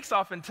it takes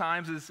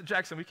oftentimes is,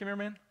 Jackson, will you come here,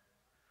 man?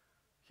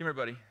 Come here,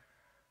 buddy.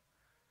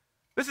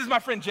 This is my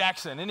friend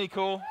Jackson. Isn't he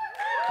cool?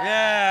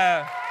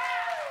 Yeah.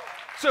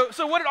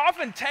 So what it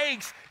often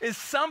takes is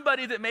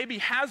somebody that maybe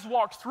has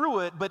walked through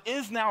it but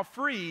is now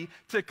free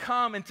to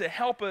come and to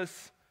help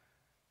us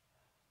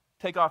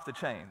take off the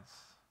chains,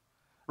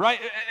 right?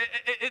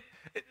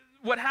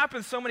 What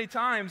happens so many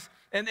times,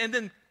 and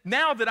then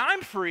now that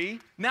I'm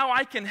free, now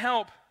I can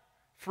help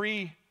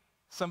free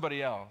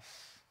somebody else.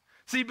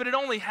 See, but it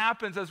only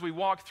happens as we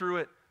walk through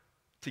it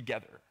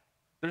together.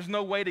 There's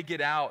no way to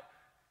get out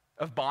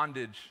of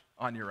bondage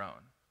on your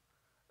own.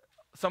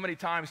 So many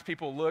times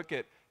people look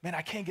at, man,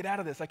 I can't get out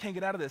of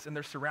this, and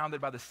they're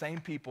surrounded by the same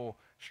people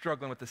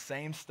struggling with the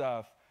same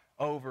stuff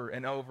over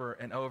and over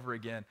and over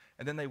again.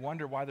 And then they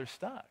wonder why they're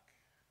stuck.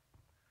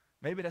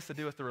 Maybe it has to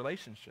do with the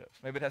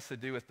relationships. Maybe it has to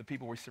do with the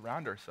people we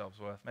surround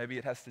ourselves with. Maybe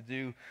it has to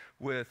do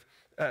with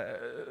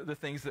the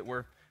things that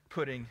we're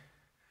putting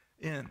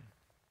in.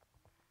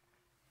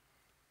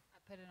 I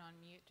put it on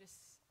mute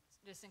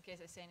just in case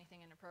I say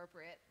anything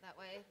inappropriate. That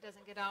way it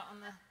doesn't get out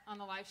on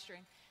the live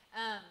stream.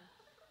 Gosh,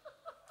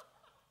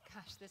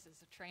 this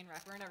is a train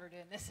wreck. We're never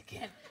doing this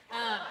again.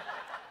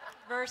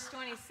 Verse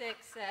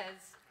 26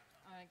 says,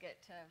 I'm going to get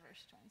to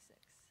verse 26.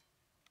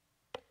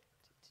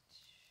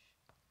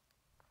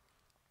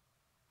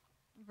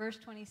 Verse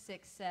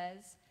 26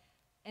 says,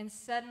 and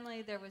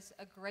suddenly there was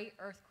a great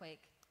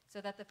earthquake,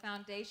 so that the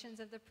foundations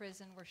of the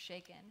prison were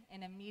shaken,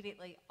 and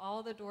immediately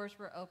all the doors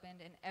were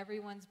opened and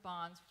everyone's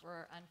bonds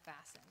were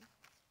unfastened.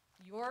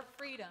 Your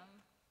freedom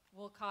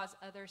will cause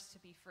others to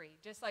be free.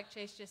 Just like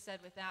Chase just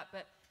said with that,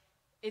 but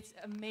it's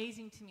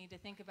amazing to me to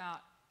think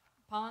about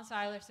Paul and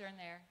Silas are in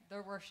there,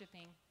 they're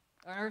worshiping,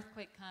 an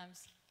earthquake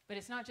comes, but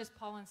it's not just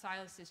Paul and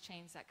Silas's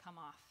chains that come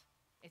off,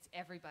 it's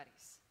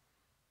everybody's.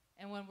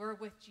 And when we're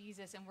with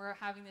Jesus and we're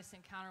having this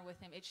encounter with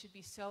him, it should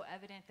be so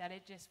evident that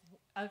it just,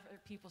 other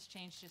people's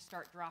chains just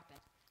start dropping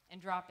and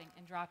dropping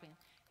and dropping.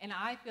 And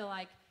I feel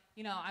like,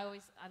 you know, I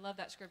love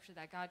that scripture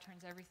that God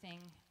turns everything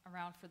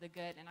around for the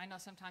good. And I know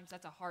sometimes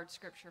that's a hard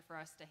scripture for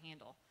us to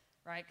handle,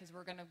 right? Because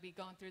we're going to be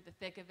going through the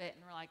thick of it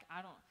and we're like,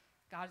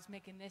 God is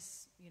making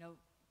this, you know,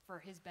 for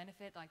his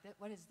benefit. Like,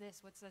 what is this?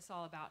 What's this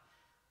all about?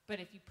 But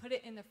if you put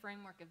it in the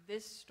framework of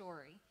this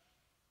story,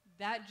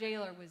 that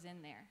jailer was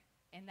in there.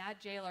 And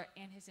that jailer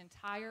and his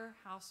entire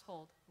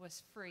household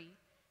was free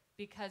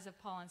because of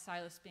Paul and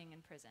Silas being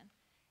in prison.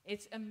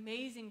 It's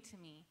amazing to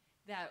me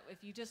that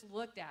if you just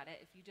looked at it,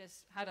 if you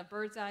just had a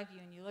bird's eye view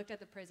and you looked at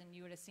the prison,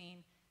 you would have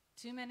seen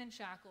 2 men in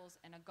shackles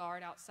and a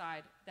guard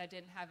outside that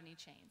didn't have any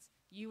chains.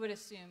 You would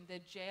assume the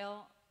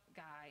jail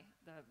guy,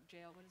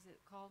 what is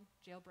it called?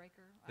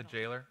 Jailbreaker? The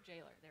jailer?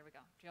 Jailer, there we go.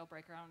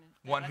 Jailbreaker. I don't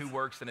know. One who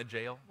works in a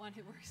jail? One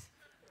who works.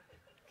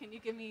 Can you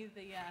give me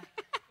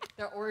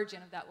the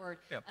origin of that word?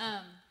 Yep.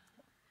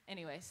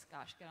 Anyways,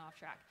 gosh, getting off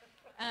track.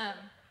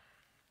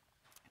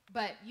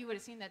 But you would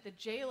have seen that the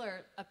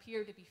jailer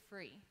appeared to be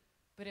free,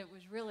 but it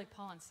was really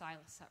Paul and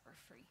Silas that were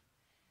free.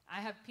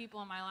 I have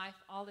people in my life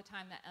all the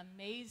time that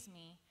amaze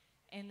me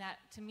and that,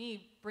 to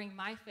me, bring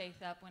my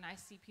faith up when I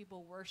see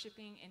people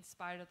worshiping in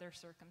spite of their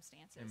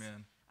circumstances.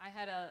 Amen. I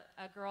had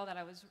a girl that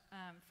I was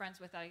friends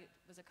with, I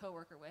was a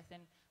coworker with,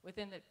 and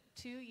within the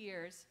 2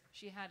 years,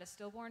 she had a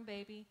stillborn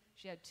baby,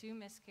 she had 2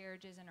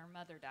 miscarriages, and her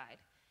mother died.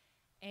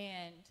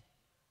 And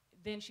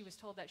then she was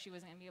told that she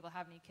wasn't going to be able to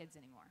have any kids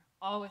anymore,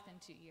 all within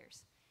 2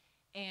 years.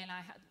 And I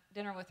had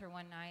dinner with her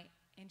one night,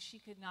 and she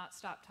could not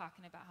stop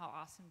talking about how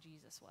awesome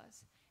Jesus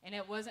was. And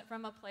it wasn't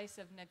from a place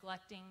of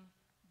neglecting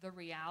the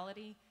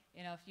reality.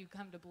 You know, if you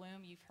come to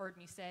Bloom, you've heard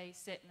me say,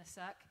 sit in the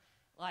suck.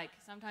 Like,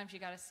 sometimes you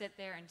got to sit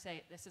there and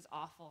say, this is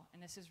awful,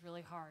 and this is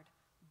really hard.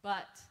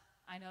 But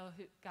I know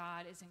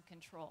God is in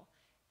control.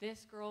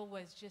 This girl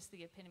was just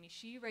the epitome.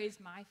 She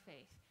raised my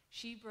faith.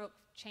 She broke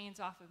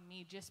chains off of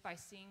me just by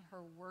seeing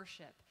her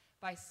worship,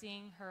 by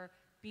seeing her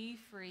be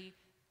free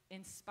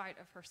in spite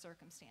of her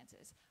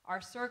circumstances. Our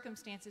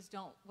circumstances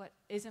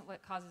isn't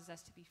what causes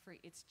us to be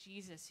free. It's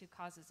Jesus who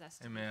causes us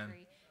to Amen. be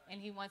free.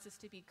 And he wants us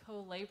to be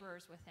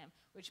co-laborers with him,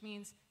 which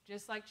means,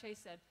 just like Chase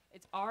said,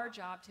 it's our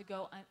job to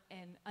go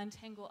and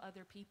untangle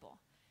other people.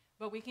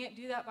 But we can't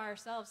do that by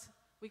ourselves.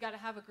 We got to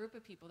have a group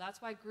of people.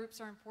 That's why groups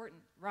are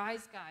important.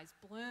 Rise Guys,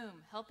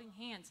 Bloom, Helping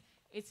Hands.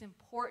 It's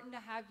important to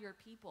have your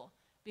people,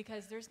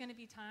 because there's going to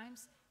be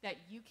times that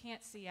you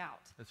can't see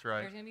out. That's right.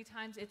 There's going to be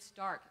times it's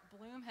dark.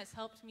 Bloom has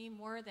helped me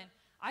more than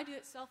I do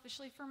it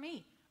selfishly for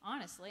me,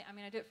 honestly. I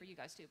mean, I do it for you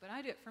guys too, but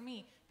I do it for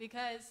me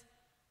because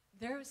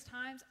there was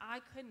times I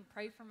couldn't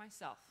pray for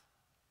myself.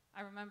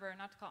 I remember,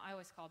 I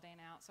always call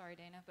Dana out. Sorry,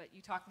 Dana, but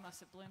you talk the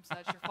most at Bloom, so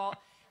that's your fault.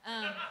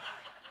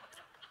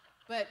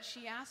 But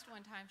she asked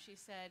one time, she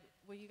said,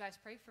 will you guys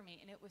pray for me?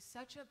 And it was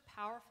such a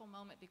powerful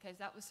moment because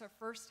that was her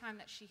first time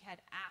that she had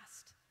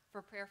asked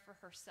for prayer for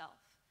herself.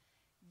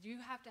 You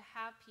have to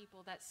have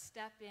people that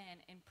step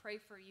in and pray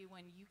for you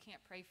when you can't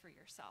pray for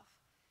yourself.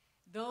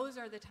 Those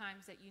are the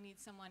times that you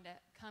need someone to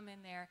come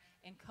in there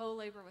and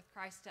co-labor with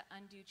Christ to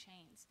undo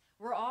chains.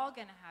 We're all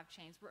going to have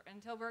chains.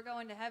 Until we're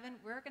going to heaven,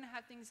 we're going to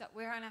have things that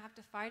we're going to have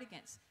to fight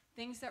against,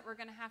 things that we're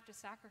going to have to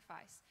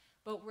sacrifice.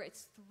 But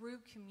it's through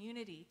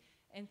community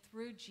and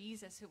through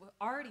Jesus, who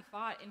already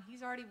fought, and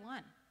he's already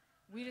won.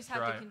 We just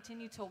have to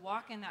continue to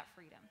walk in that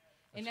freedom.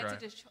 And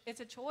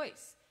it's a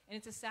choice, and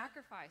it's a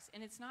sacrifice,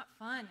 and it's not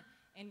fun.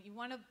 And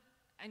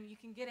you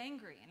can get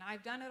angry, and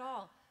I've done it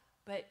all.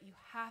 But you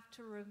have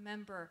to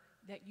remember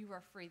that you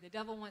are free. The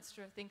devil wants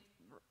to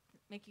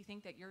make you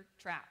think that you're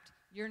trapped.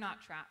 You're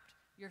not trapped.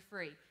 You're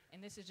free.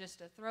 And this is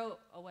just a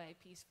throwaway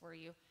piece for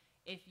you.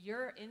 If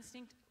your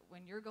instinct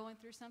when you're going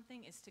through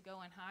something is to go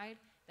and hide,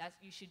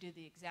 you should do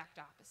the exact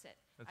opposite.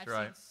 I've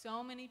seen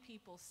so many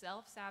people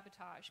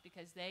self-sabotage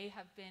because they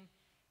have been,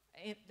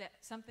 that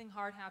something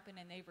hard happened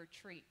and they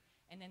retreat.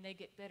 and then they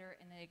get bitter,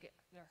 and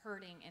they're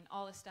hurting, and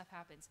all this stuff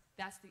happens.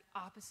 That's the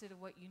opposite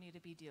of what you need to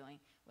be doing.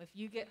 If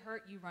you get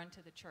hurt, you run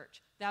to the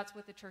church. That's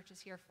what the church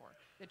is here for.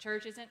 The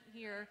church isn't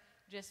here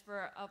just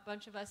for a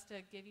bunch of us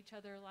to give each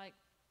other like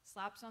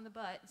slaps on the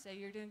butt and say,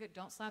 you're doing good.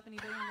 Don't slap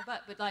anybody on the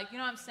butt. But like, you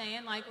know what I'm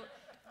saying? Like,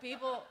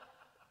 people,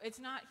 it's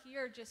not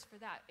here just for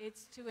that.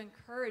 It's to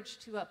encourage,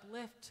 to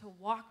uplift, to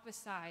walk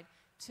beside,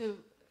 to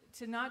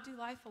not do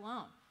life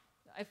alone.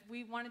 If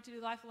we wanted to do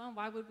life alone,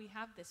 why would we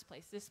have this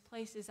place? This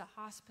place is a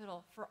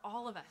hospital for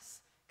all of us.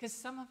 Because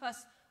some of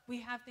us,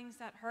 we have things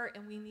that hurt,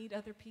 and we need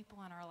other people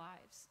in our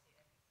lives.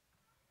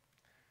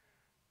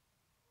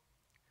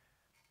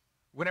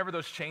 Whenever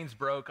those chains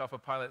broke off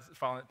of Paul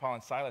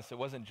and Silas, it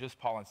wasn't just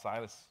Paul and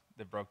Silas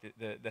that broke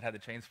it, that had the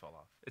chains fall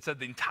off. It said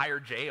the entire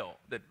jail,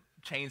 that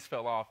chains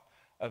fell off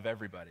of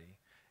everybody.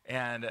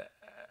 And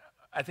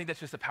I think that's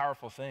just a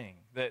powerful thing,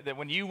 that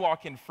when you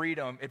walk in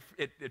freedom,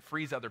 it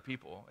frees other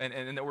people,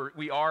 and that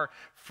we are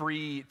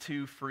free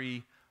to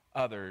free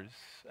others.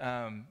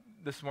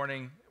 This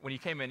morning, when you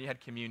came in, you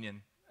had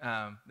communion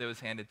that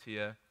was handed to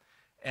you.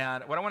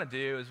 And what I want to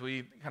do as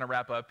we kind of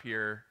wrap up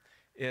here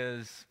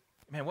is,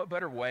 man, what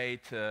better way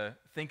to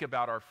think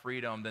about our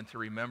freedom than to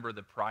remember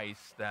the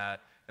price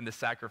and the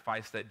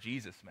sacrifice that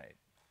Jesus made?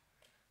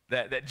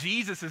 That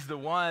Jesus is the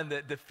one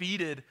that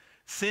defeated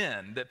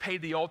sin, that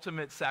paid the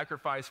ultimate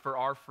sacrifice for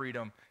our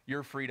freedom,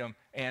 your freedom,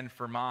 and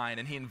for mine.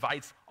 And he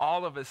invites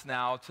all of us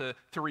now to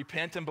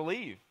repent and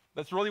believe.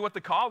 That's really what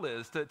the call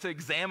is, to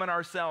examine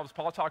ourselves.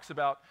 Paul talks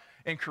about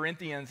in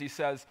Corinthians, he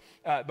says,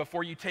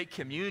 before you take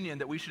communion,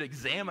 that we should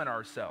examine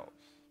ourselves.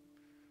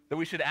 That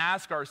we should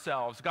ask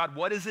ourselves, God,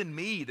 what is in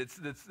me that's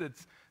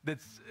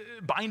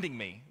binding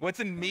me?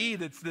 What's in me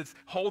that's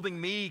holding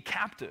me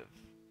captive?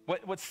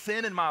 What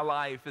sin in my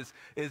life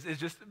is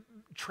just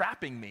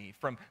trapping me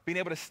from being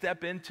able to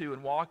step into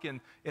and walk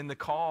in the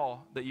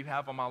call that you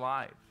have on my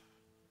life?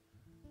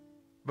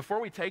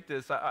 Before we take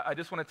this, I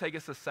just want to take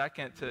us a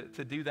second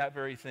to do that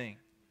very thing.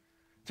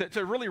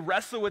 To really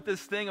wrestle with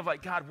this thing of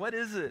like, God, what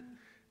is it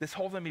that's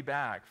holding me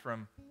back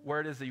from where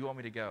it is that you want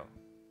me to go?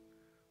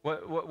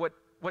 What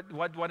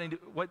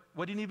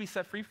do you need to be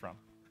set free from?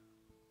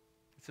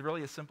 It's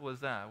really as simple as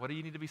that. What do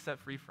you need to be set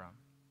free from?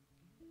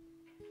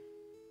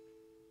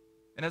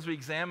 And as we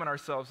examine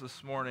ourselves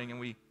this morning and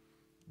we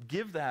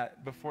give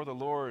that before the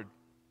Lord,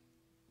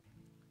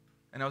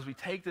 and as we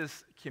take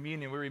this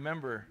communion, we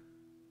remember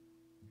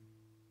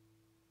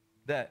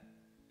that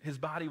his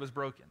body was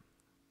broken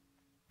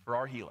for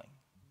our healing,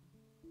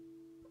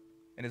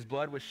 and his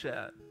blood was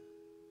shed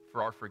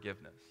for our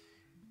forgiveness.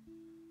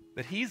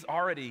 That he's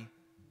already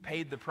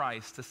paid the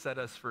price to set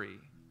us free.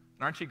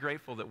 And aren't you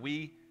grateful that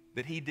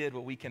he did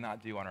what we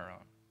cannot do on our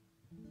own?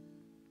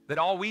 That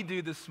all we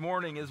do this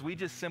morning is we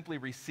just simply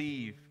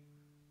receive,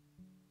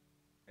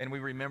 and we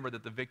remember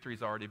that the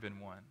victory's already been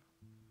won.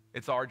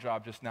 It's our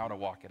job just now to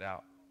walk it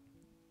out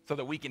so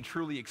that we can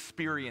truly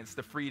experience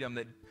the freedom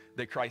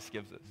that Christ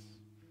gives us.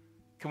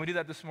 Can we do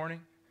that this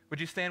morning?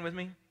 Would you stand with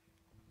me?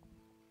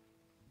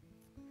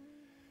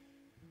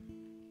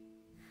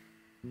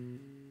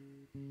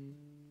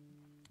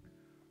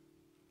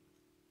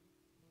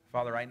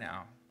 Father, right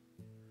now,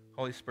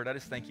 Holy Spirit, I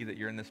just thank you that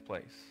you're in this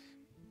place.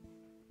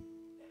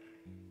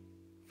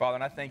 Father,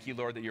 and I thank you,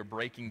 Lord, that you're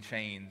breaking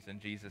chains in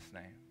Jesus'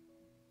 name.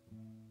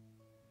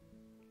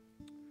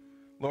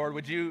 Lord,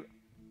 would you,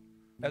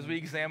 as we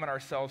examine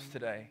ourselves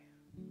today,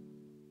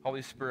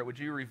 Holy Spirit, would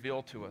you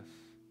reveal to us,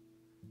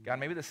 God,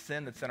 maybe the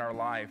sin that's in our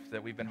life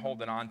that we've been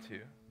holding on to,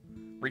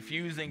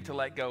 refusing to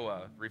let go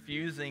of,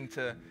 refusing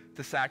to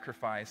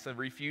sacrifice, and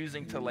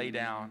refusing to lay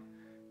down,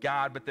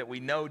 God, but that we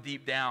know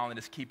deep down that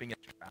it's keeping us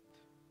trapped.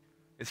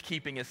 It's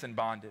keeping us in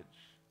bondage.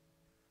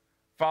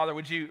 Father,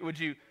 would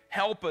you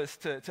help us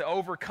to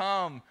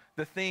overcome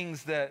the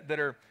things that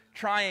are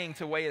trying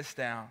to weigh us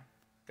down?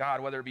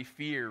 God, whether it be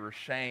fear or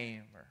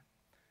shame or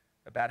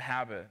a bad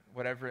habit,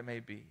 whatever it may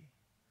be.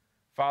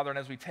 Father, and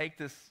as we take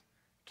this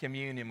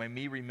communion, may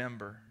we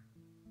remember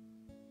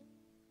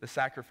the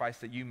sacrifice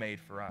that you made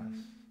for us.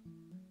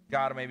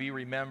 God, may we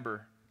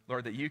remember,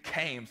 Lord, that you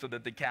came so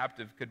that the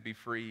captive could be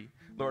free.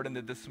 Lord, and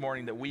that this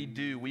morning that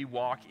we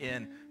walk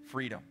in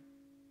freedom.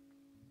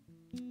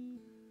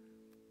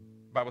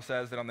 The Bible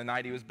says that on the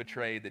night he was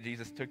betrayed, that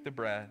Jesus took the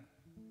bread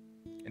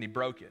and he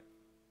broke it.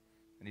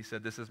 And he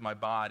said, this is my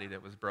body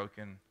that was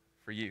broken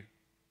for you.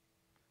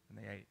 And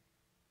they ate.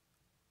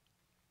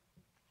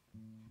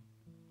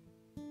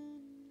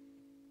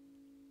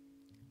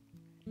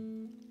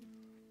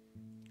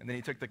 And then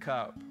he took the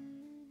cup.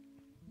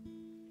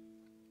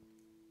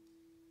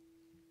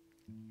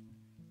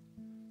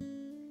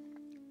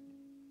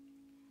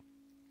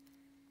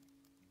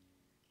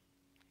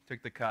 He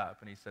took the cup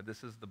and he said,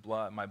 this is the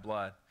blood, my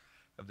blood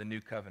of the new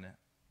covenant,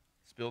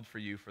 spilled for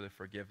you for the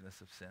forgiveness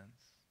of sins.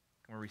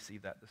 Can we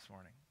receive that this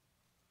morning?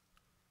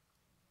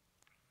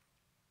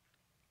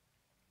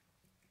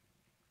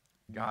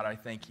 God, I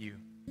thank you,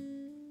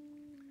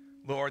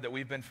 Lord, that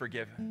we've been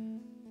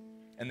forgiven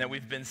and that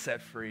we've been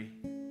set free.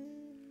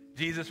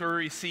 Jesus, we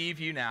receive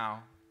you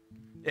now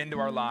into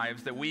our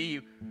lives, that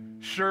we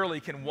surely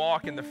can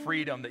walk in the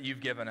freedom that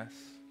you've given us.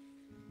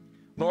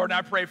 Lord,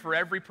 I pray for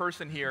every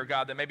person here,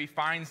 God, that maybe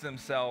finds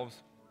themselves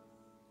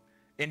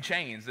in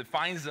chains, that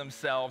finds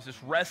themselves just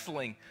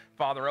wrestling,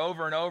 Father,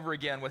 over and over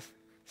again with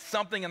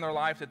something in their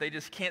life that they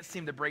just can't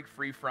seem to break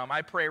free from.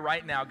 I pray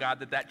right now, God,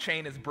 that that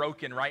chain is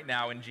broken right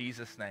now in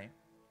Jesus' name.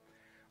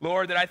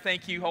 Lord, that I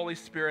thank you, Holy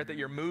Spirit, that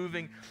you're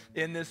moving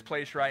in this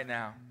place right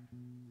now.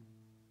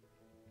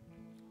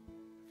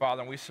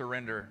 Father, and we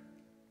surrender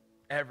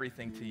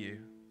everything to you.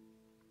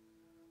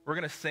 We're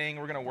going to sing,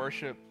 we're going to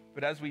worship,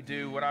 but as we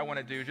do, what I want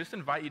to do is just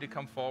invite you to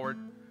come forward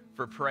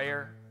for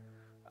prayer.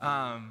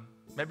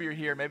 Maybe you're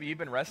here, maybe you've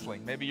been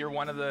wrestling, maybe you're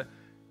one of the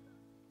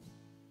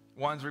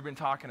ones we've been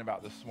talking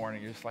about this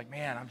morning. You're just like,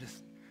 man, I'm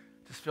just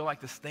feel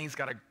like this thing's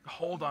got a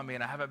hold on me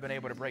and I haven't been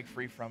able to break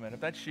free from it. If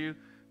that's you,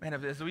 man,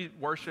 as we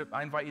worship,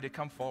 I invite you to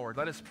come forward.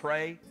 Let us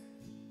pray,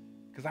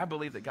 because I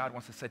believe that God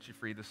wants to set you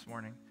free this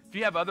morning. If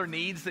you have other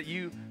needs that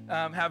you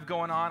have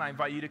going on, I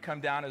invite you to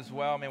come down as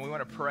well. Man, we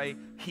want to pray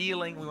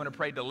healing. We want to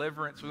pray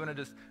deliverance. We want to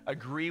just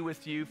agree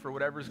with you for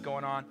whatever's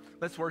going on.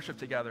 Let's worship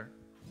together.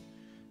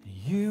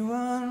 You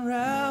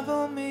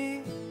unravel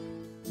me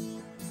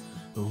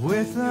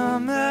with a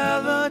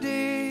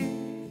melody.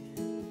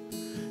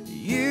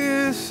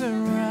 You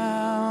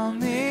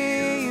surround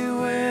me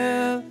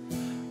with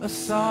a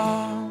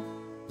song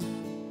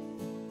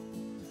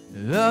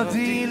of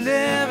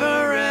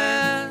deliverance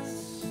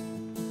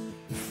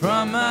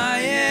from my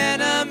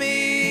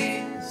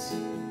enemies,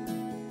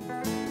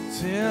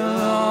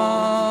 till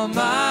all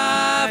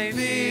my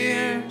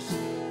fears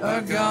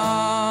are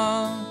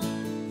gone,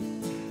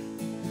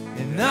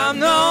 and I'm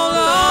no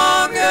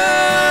longer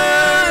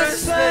a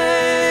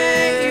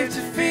slave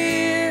to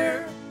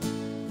fear.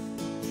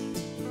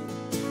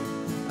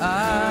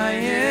 I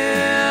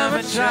am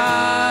a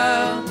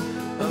child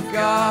of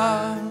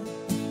God.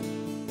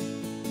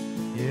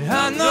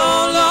 Yeah, I'm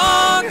no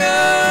longer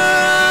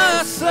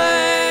a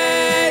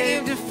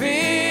slave to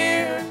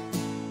fear.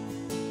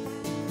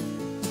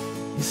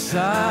 Yes,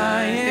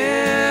 I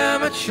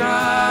am a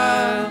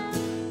child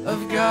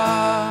of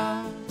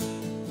God.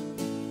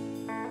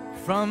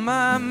 From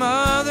my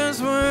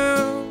mother's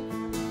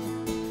womb,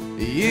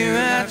 you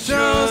have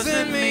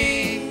chosen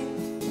me.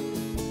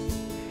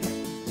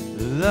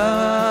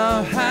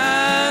 Love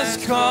has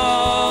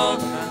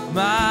called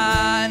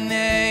my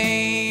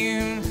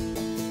name,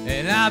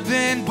 and I've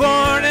been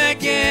born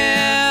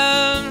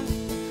again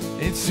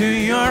into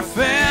your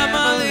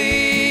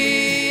family.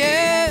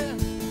 Yeah.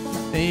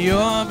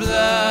 Your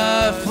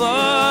blood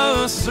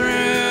flows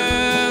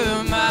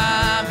through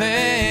my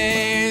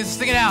veins.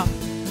 Sing it out.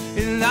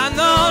 And I'm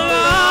no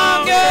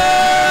longer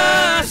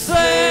a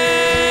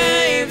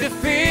slave to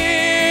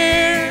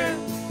fear.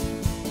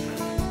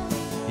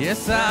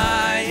 Yes,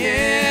 I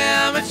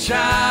am a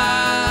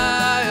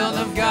child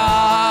of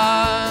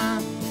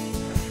God.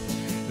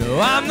 No,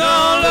 I'm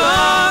no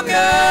longer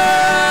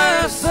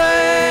a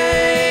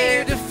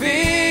slave to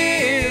fear.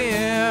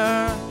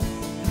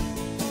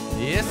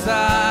 Yes,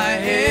 I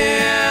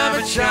am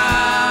a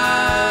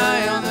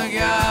child of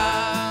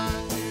God.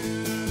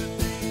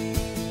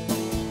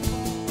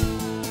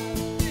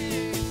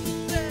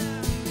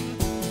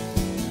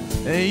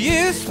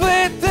 You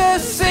split the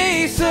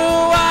sea so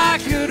I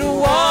could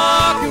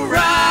walk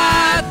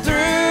right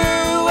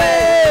through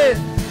it,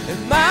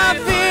 and my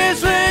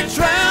fears were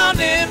drowned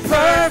in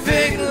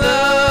perfect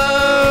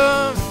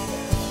love.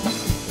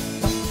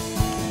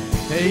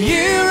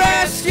 You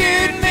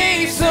rescued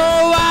me so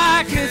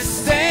I could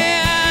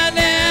stand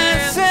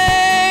and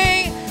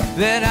say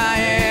that I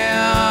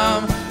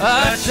am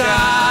a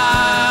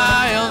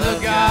child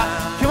of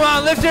God. Come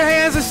on, lift your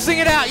hands and sing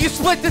it out. You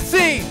split the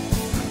sea.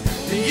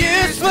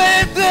 You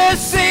split the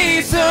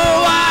sea so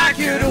I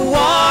could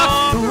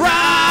walk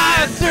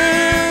right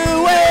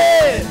through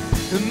it.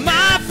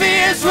 My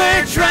fears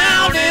were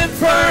drowned in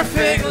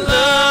perfect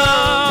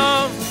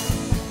love.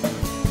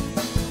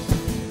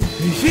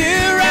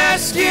 You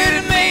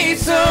rescued me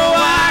so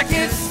I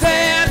could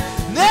stand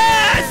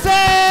and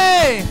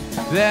say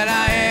that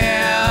I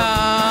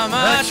am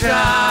a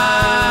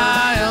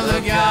child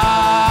of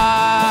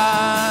God.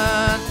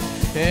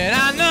 And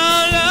I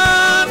no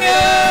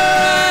longer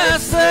a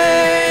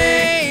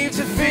slave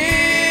to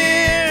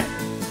fear.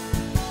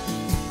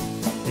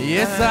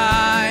 Yes,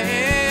 I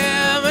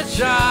am a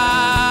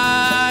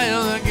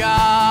child of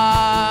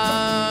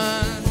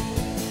God.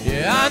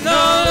 Yeah, I'm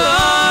no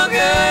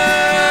longer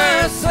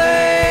a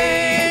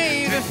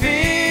slave to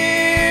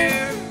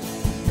fear.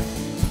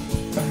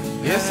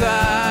 Yes, I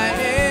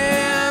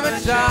am a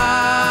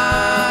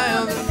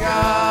child of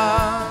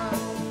God.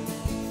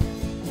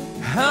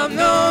 I'm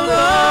no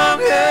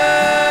longer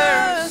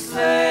a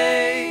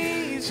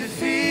slave to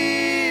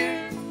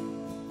fear.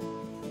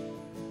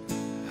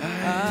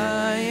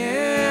 I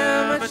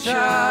am a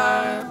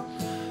child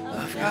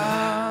of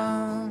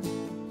God.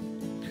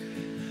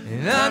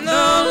 And I'm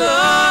no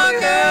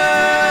longer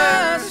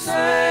a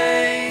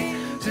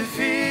slave to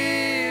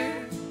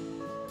fear.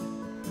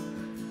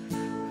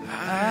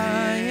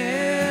 I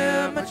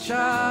am a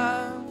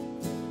child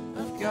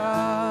of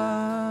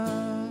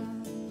God.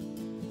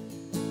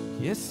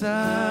 Yes,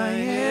 I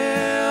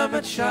am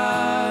a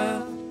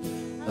child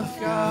of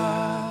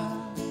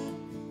God.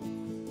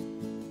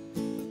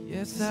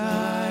 Yes,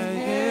 I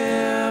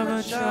am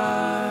a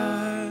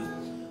child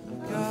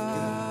of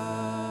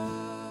God.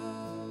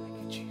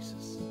 Thank you,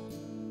 Jesus.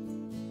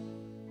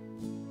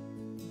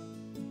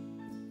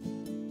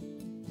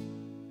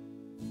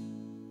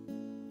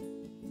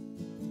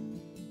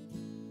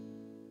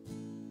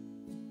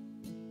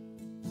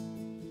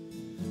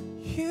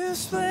 You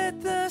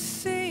split the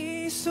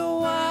sea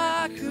so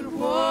I could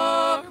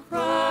walk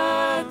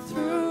right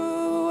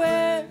through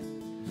it.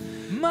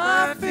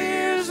 My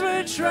fears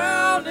were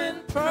drowned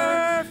in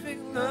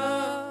perfect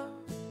love.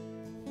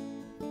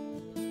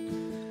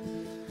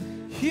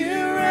 You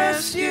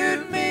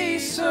rescued me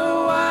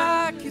so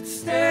I could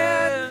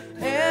stand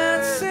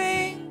and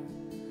sing.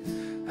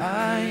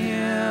 I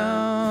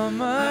am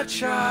a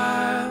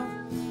child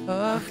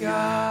of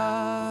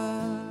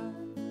God.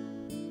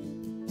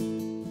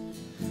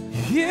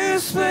 You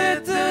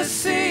split the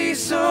sea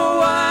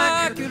so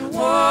I could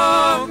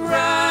walk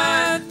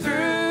right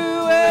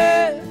through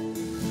it.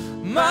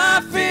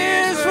 My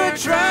fears were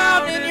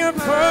drowned in your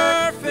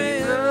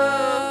perfect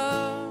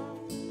love.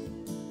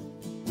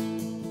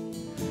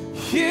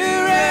 You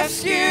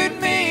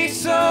rescued me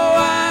so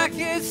I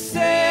could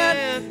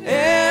stand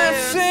and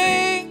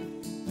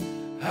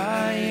sing.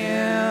 I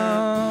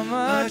am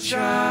a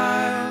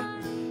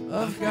child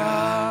of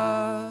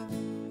God.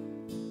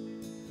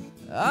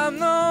 I'm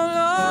no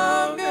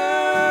longer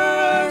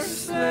a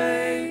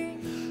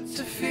slave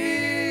to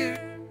fear.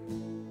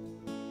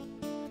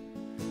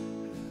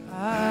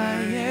 I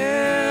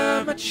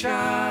am a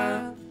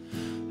child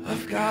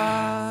of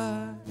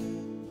God.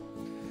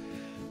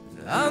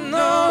 I'm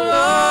no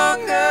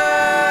longer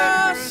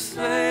a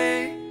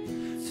slave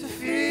to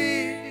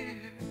fear.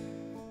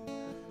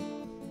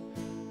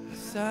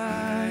 'Cause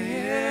I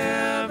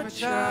am a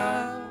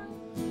child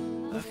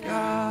of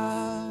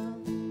God.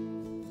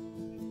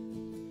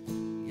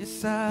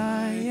 Yes,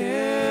 I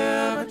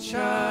am a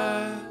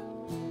child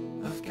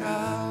of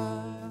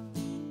God.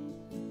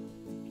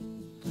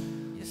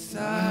 Yes,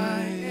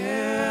 I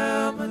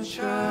am a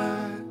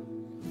child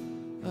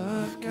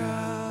of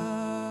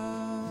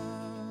God.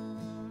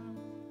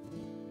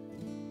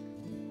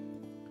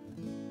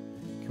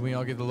 Can we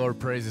all give the Lord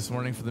praise this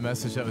morning for the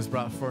message that was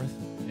brought forth?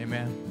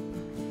 Amen.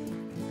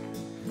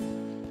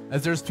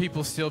 As there's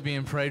people still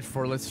being prayed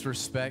for, let's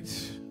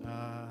respect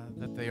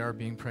that they are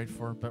being prayed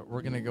for, but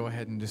we're going to go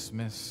ahead and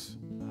dismiss.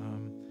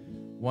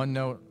 One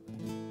note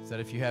is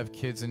that if you have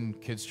kids in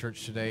kids'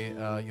 church today,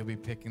 you'll be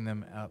picking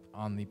them up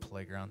on the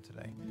playground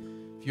today.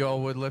 If you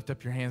all would lift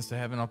up your hands to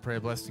heaven, I'll pray a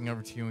blessing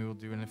over to you, and we will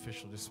do an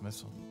official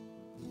dismissal.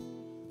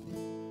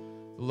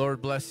 The Lord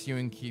bless you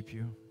and keep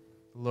you.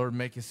 The Lord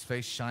make his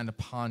face shine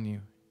upon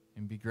you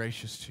and be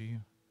gracious to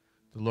you.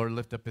 The Lord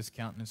lift up his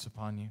countenance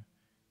upon you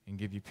and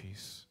give you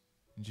peace.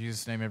 In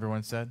Jesus' name,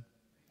 everyone said.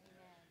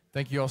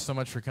 Thank you all so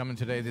much for coming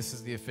today. This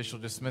is the official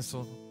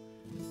dismissal.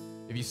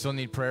 If you still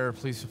need prayer,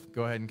 please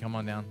go ahead and come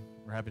on down.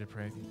 We're happy to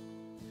pray with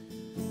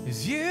you.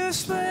 As you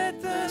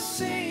split the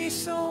sea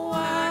so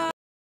wide.